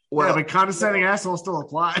 Well, yeah, but condescending asshole still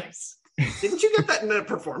applies. Didn't you get that in the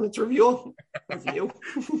performance review?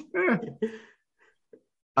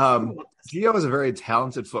 Gio is a very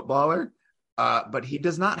talented footballer, but he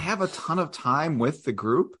does not have a ton of time with the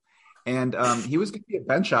group. and he was going to be a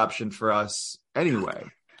bench option for us anyway.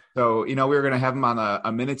 So, we were going to have him on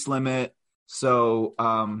a minutes limit. So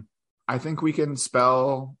I think we can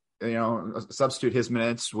substitute his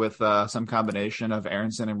minutes with some combination of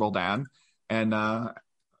Aronson and Roldan, and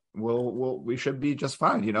we should be just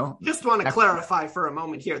fine. Just want to clarify for a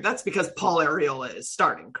moment here. That's because Paul Arriola is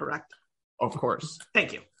starting, correct? Of course.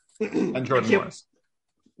 Thank you. And Jordan Morris.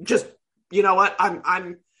 Just, you know what?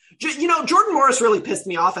 Jordan Morris really pissed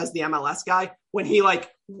me off as the MLS guy when he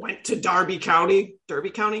went to Derby County.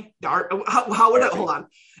 How would it? Hold on.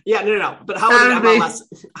 Yeah, no. But how would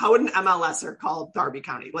an MLSer call Derby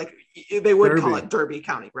County? They would call it Derby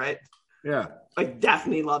County, right? Yeah.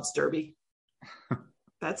 Daphne loves Derby.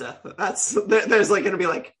 There's going to be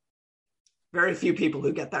very few people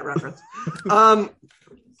who get that reference.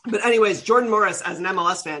 But anyways, Jordan Morris, as an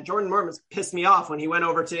MLS fan, Jordan Morris pissed me off when he went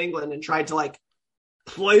over to England and tried to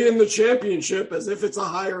play in the championship as if it's a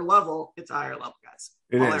higher level. It's a higher level, guys.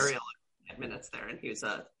 Paul Arriola had minutes there, and he's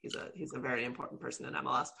a very important person in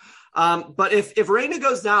MLS. But if Reyna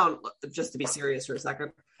goes down, just to be serious for a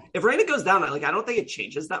second, if Reyna goes down, I don't think it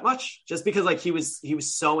changes that much, just because he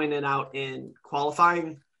was so in and out in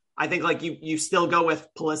qualifying. I think you still go with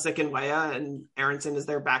Pulisic and Weah, and Aronson is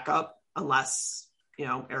their backup, unless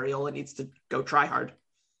Arriola needs to go try hard.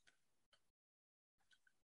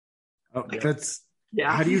 Oh, that's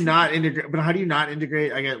yeah. How do you not integrate? But how do you not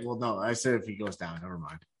integrate? I said if he goes down, never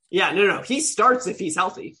mind. Yeah, no. He starts if he's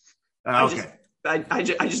healthy. Okay. I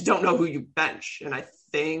just don't know who you bench, and I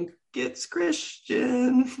think it's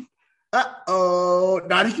Christian.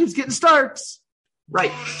 Not he keeps getting starts.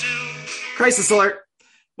 Right. Crisis alert.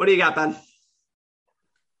 What do you got, Ben?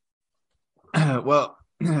 Well,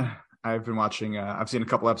 I've been watching. I've seen a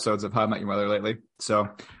couple episodes of How I Met Your Mother lately. So,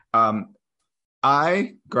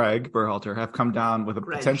 Greg Berhalter, have come down with a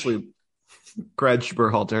potentially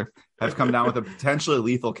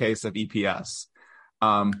lethal case of EPS.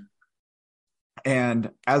 And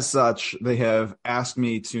as such, they have asked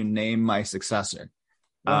me to name my successor.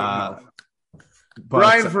 Brian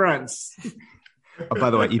Ferentz. By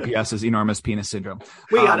the way, EPS is enormous penis syndrome.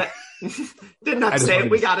 We got it. Did not say it.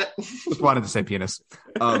 We got it. Just wanted to say penis.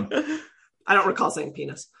 I don't recall saying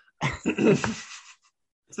penis.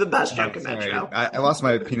 It's the best joke in that show. I lost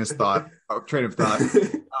my train of thought. Train of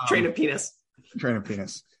penis.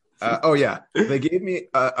 They gave me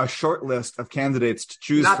a short list of candidates to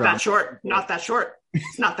choose from. Not that short.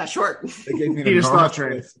 It's not that short. They gave me an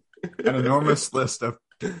enormous list of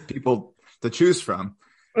people to choose from.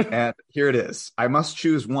 And here it is. I must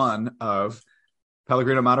choose one of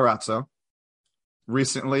Pellegrino Matarazzo,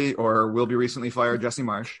 recently or will be recently fired Jesse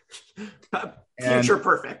Marsch. Future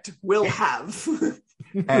perfect. Will have.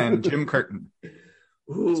 And Jim Curtin.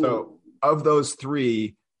 Ooh. So of those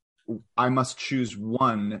three, I must choose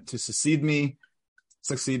one to succeed me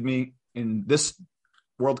in this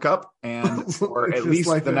World Cup or at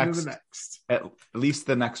least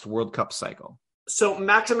the next World Cup cycle. So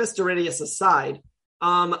Maximus Doridius aside,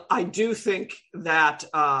 I do think that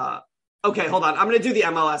okay, hold on. I'm going to do the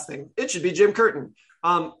MLS thing. It should be Jim Curtin.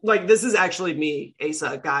 This is actually me,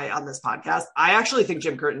 Asa guy on this podcast. I actually think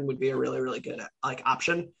Jim Curtin would be a really, really good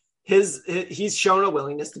option. He's shown a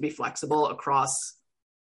willingness to be flexible across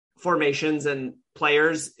formations and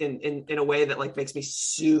players in a way that makes me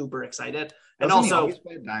super excited. And Doesn't also, he always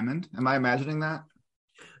play a diamond? Am I imagining that?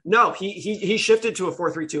 No, he shifted to a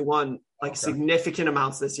 4-3-2-1 significant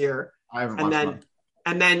amounts this year. I haven't watched one.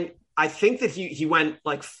 And then I think that he went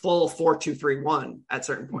full 4-2-3-1 at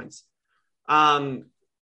certain points. So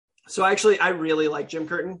actually, I really like Jim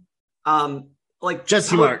Curtin.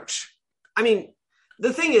 Jesse Marsch. I mean,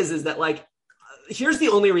 the thing is that here's the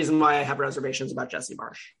only reason why I have reservations about Jesse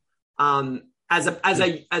Marsch. As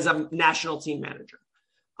a national team manager,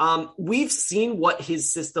 we've seen what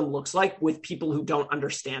his system looks like with people who don't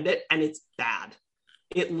understand it, and it's bad.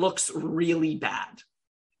 It looks really bad.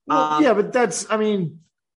 But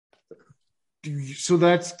so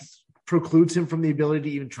that precludes him from the ability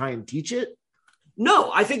to even try and teach it?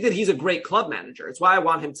 No, I think that he's a great club manager. It's why I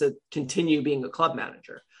want him to continue being a club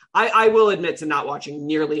manager. I will admit to not watching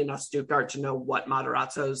nearly enough Stuttgart to know what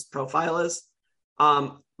Matarazzo's profile is.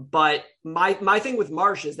 But my thing with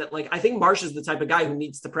Marsch is that I think Marsch is the type of guy who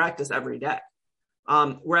needs to practice every day.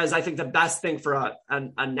 Whereas I think the best thing for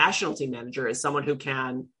a national team manager is someone who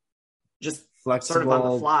can just flexible, sort of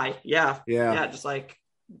on the fly. Yeah. Just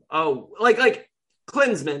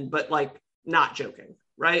Klinsmann, but not joking,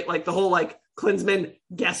 right? The whole Klinsmann,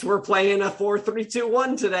 guess we're playing a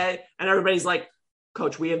 4-3-2-1 today. And everybody's like,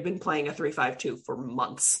 Coach, we have been playing a 3-5-2 for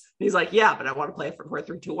months. He's like, yeah, but I want to play for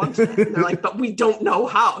 4-3-2-1 today. And they're like, but we don't know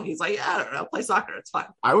how. And he's like, yeah, I don't know. Play soccer. It's fine.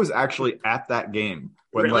 I was actually at that game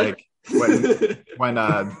when Really? when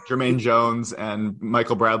Jermaine Jones and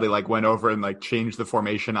Michael Bradley went over and changed the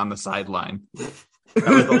formation on the sideline.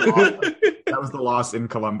 That was the loss in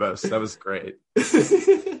Columbus. That was great.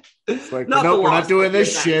 We're not doing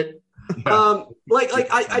this shit. Yeah.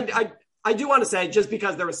 I do want to say, just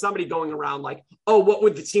because there was somebody going around what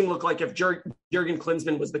would the team look like if Jurgen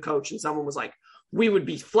Klinsmann was the coach, and someone was like, we would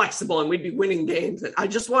be flexible and we'd be winning games. And I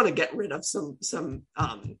just want to get rid of some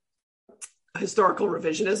historical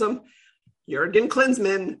revisionism. Jurgen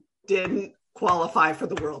Klinsmann didn't qualify for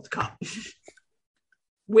the World Cup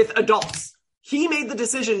with adults. He made the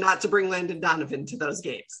decision not to bring Landon Donovan to those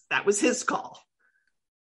games. That was his call.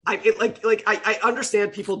 I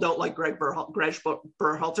understand people don't like Greg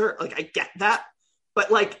Berhalter. I get that,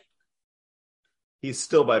 but he's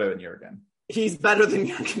still better than Jurgen. He's better than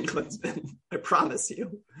Jurgen Klinsmann. I promise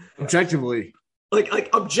you. Objectively,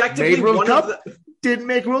 objectively, made World Cup, didn't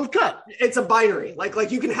make World Cup. It's a binary.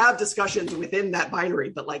 You can have discussions within that binary,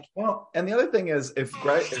 but and the other thing is, if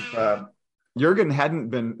Jurgen hadn't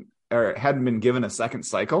been given a second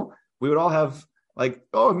cycle, we would all have.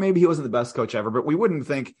 Maybe he wasn't the best coach ever, but we wouldn't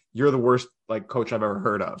think you're the worst coach I've ever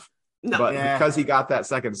heard of. No. But because he got that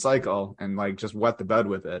second cycle and just wet the bed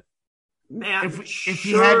with it. Man, if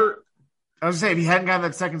he had, I was saying, if he hadn't gotten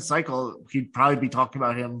that second cycle, he'd probably be talking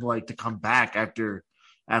about him to come back after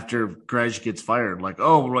Greg gets fired.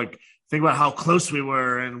 Think about how close we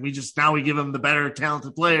were, and we give him the better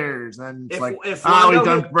talented players. And it's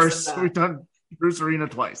we've done Bruce Arena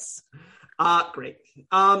twice. Great.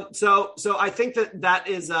 So I think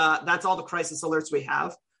that's all the crisis alerts we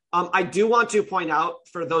have. I do want to point out,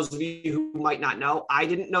 for those of you who might not know, I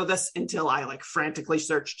didn't know this until I frantically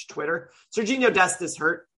searched Twitter. Sergiño Dest is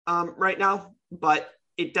hurt right now, but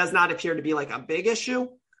it does not appear to be a big issue,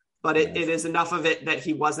 but it is enough of it that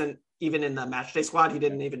he wasn't even in the matchday squad. He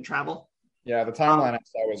didn't even travel. Yeah, the timeline I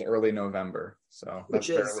saw was early November. So which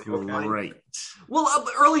is right. Well,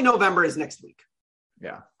 early November is next week.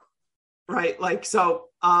 Yeah. Right. So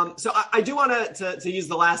I do want to use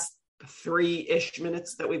the last 3-ish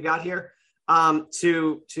minutes that we've got here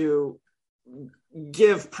to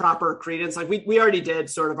give proper credence. We already did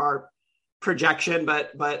sort of our projection,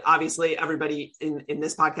 but obviously everybody in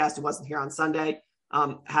this podcast who wasn't here on Sunday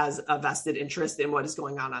has a vested interest in what is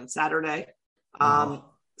going on Saturday.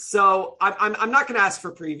 So I'm not going to ask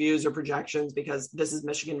for previews or projections, because this is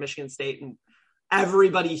Michigan State, and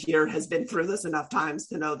everybody here has been through this enough times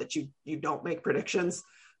to know that you don't make predictions.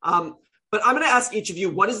 But I'm going to ask each of you,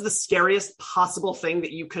 what is the scariest possible thing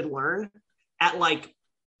that you could learn at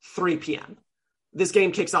 3 p.m.? This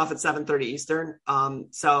game kicks off at 7:30 Eastern.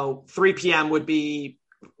 So 3 p.m. would be,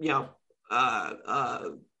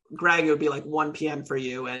 Greg, it would be 1 p.m. for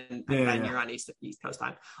you, and Ben, you're on East Coast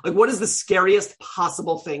time. What is the scariest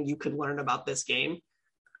possible thing you could learn about this game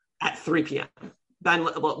at 3 p.m.? Ben,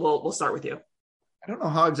 we'll start with you. I don't know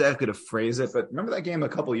how exactly to phrase it, but remember that game a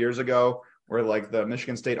couple years ago where the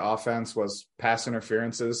Michigan State offense was pass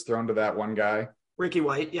interferences thrown to that one guy? Ricky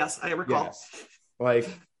White. Yes, I recall. Yes.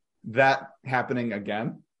 That happening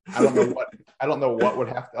again. I don't know what would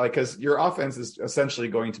have to, because your offense is essentially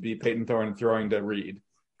going to be Peyton Thorne throwing to Reed.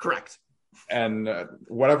 Correct. And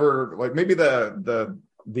whatever, maybe the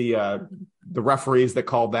referees that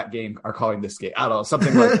called that game are calling this game. I don't know,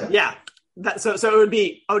 something like that. Yeah. So it would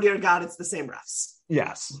be, oh dear God, it's the same refs.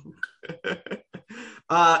 Yes.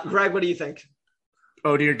 Greg, what do you think?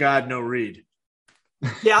 Oh dear God, no Reed.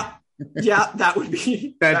 Yeah, that would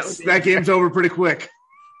be that game's over pretty quick.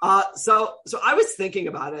 So I was thinking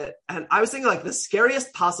about it, and I was thinking the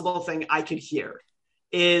scariest possible thing I could hear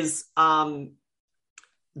is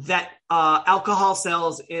that alcohol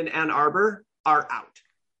sales in Ann Arbor are out.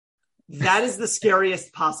 That is the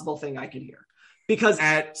scariest possible thing I could hear. Because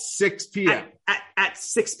at 6 p.m. At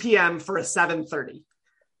 6 p.m. for a 7:30.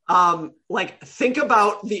 Think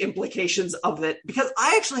about the implications of it, because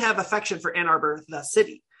I actually have affection for Ann Arbor, the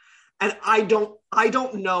city. And I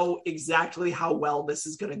don't know exactly how well this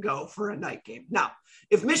is going to go for a night game. Now,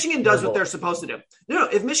 if Michigan does what they're supposed to do,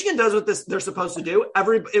 if Michigan does what they're supposed to do,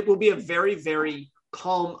 it will be a very, very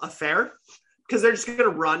calm affair, because they're just going to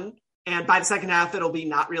run. And by the second half, it'll be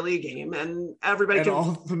not really a game, and everybody can.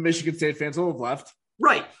 All the Michigan State fans will have left.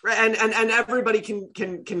 Right, and everybody can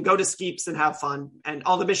go to Skeeps and have fun, and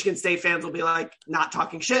all the Michigan State fans will be not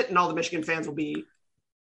talking shit, and all the Michigan fans will be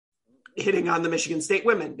hitting on the Michigan State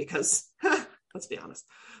women, because let's be honest.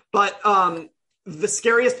 But the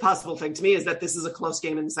scariest possible thing to me is that this is a close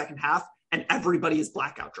game in the second half, and everybody is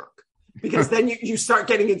blackout drunk. because then you start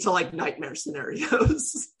getting into like nightmare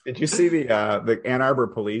scenarios. Did you see the Ann Arbor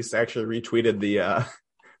police actually retweeted the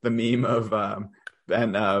meme of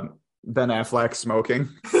Ben Affleck smoking?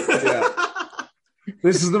 Yeah.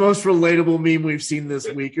 This is the most relatable meme we've seen this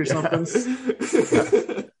week or something.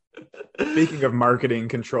 Speaking of marketing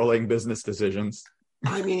controlling business decisions.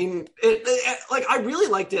 I mean, like I really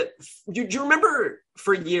liked it. Do you remember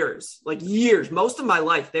for years, most of my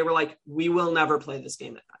life, they were like, we will never play this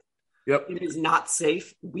game at night. Yep. It is not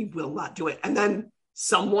safe. We will not do it. And then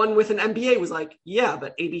someone with an MBA was like, yeah,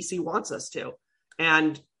 but ABC wants us to.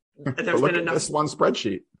 And there's been enough. This one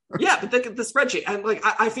spreadsheet. Yeah, but the spreadsheet. And like,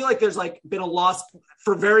 I feel like there's like been a loss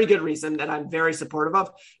for very good reason that I'm very supportive of.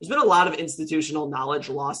 There's been a lot of institutional knowledge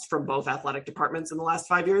lost from both athletic departments in the last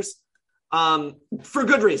 5 years. For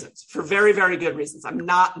good reasons, for very, very good reasons. I'm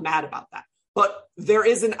not mad about that. But there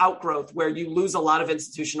is an outgrowth where you lose a lot of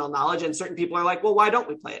institutional knowledge, and certain people are like, well, why don't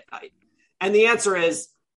we play at night? And the answer is,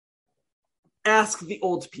 ask the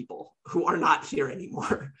old people who are not here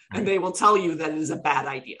anymore, and they will tell you that it is a bad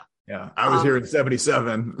idea. Yeah, I was here in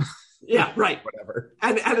 77. Yeah, right. Whatever.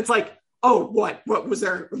 And it's like, oh, what was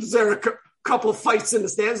there? Was there a couple fights in the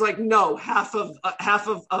stands? Like, no, half of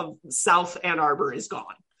South Ann Arbor is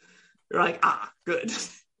gone. You're like, good,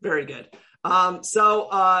 very good. Dear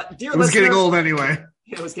it was getting old anyway.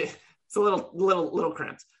 Yeah, it was getting, it's a little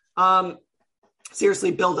cramped.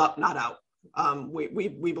 Seriously, build up, not out. We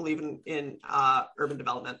believe in urban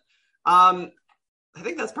development. I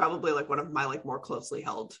think that's probably like one of my like more closely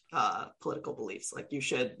held political beliefs. Like you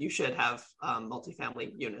should have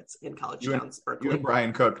multifamily units in college towns. You and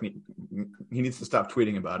Brian Cook, he needs to stop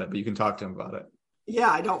tweeting about it, but you can talk to him about it. Yeah,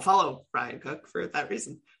 I don't follow Brian Cook for that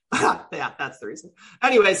reason. Yeah, that's the reason.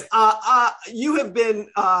 Anyways, you have been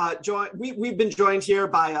joined. We've been joined here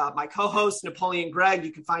by my co-host Napoleon Gregg.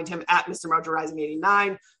 You can find him at Mr. Mojo Rising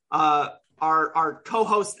 89. Our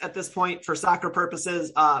co-host at this point for soccer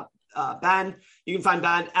purposes, Ben. You can find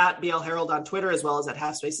Ben at BL Herald on Twitter, as well as at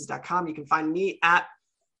halfspaces.com. You can find me at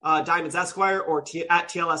Diamonds Esquire or at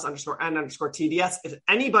TLS_N_TDS. If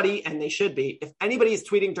anybody, and they should be, if anybody is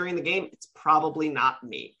tweeting during the game, it's probably not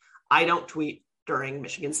me. I don't tweet during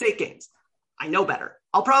Michigan State games. I know better.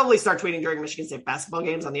 I'll probably start tweeting during Michigan State basketball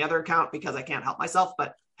games on the other account because I can't help myself,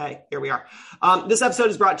 but hey, here we are. This episode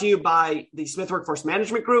is brought to you by the Smith Workforce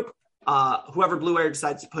Management Group, whoever Blue Wire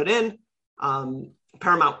decides to put in,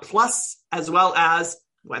 Paramount Plus, as well as,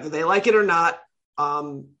 whether they like it or not,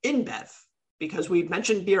 InBev, because we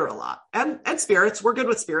mentioned beer a lot, and spirits. We're good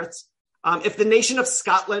with spirits. If the nation of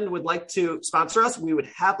Scotland would like to sponsor us, we would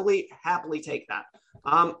happily take that.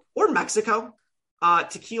 Or Mexico.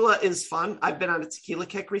 Tequila is fun. I've been on a tequila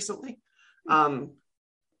kick recently. I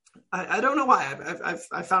don't know why.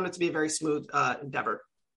 I've found it to be a very smooth endeavor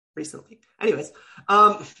recently. Anyways,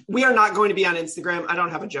 we are not going to be on Instagram. I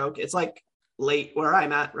don't have a joke. It's like late where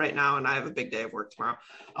I'm at right now, and I have a big day of work tomorrow.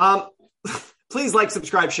 Please like,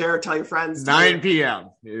 subscribe, share, tell your friends. 9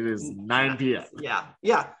 p.m. It is 9 p.m.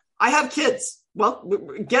 Yeah. I have kids. Well,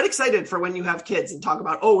 get excited for when you have kids and talk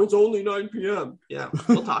about, oh, it's only 9 p.m. Yeah,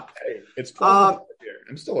 we'll talk. Hey, it's 12 here.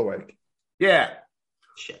 I'm still awake. Yeah.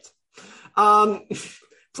 Shit.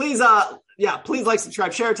 Please like,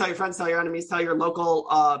 subscribe, share, tell your friends, tell your enemies, tell your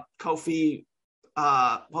local Kofi.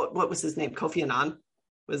 What was his name? Kofi Annan?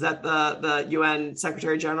 Was that the UN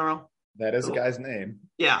Secretary General? That is a guy's name.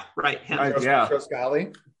 Yeah, right. Boutros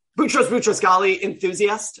Ghali. Boutros Ghali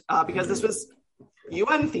enthusiast, because this was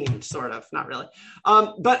UN themed, sort of, not really.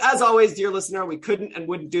 But as always, dear listener, we couldn't and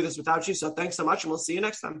wouldn't do this without you. So thanks so much, and we'll see you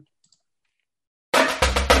next time.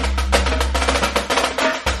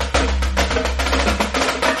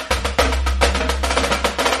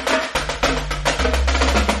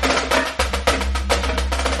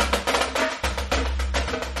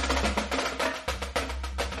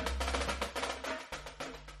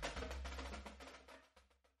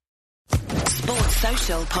 Sports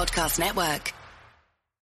Social Podcast Network.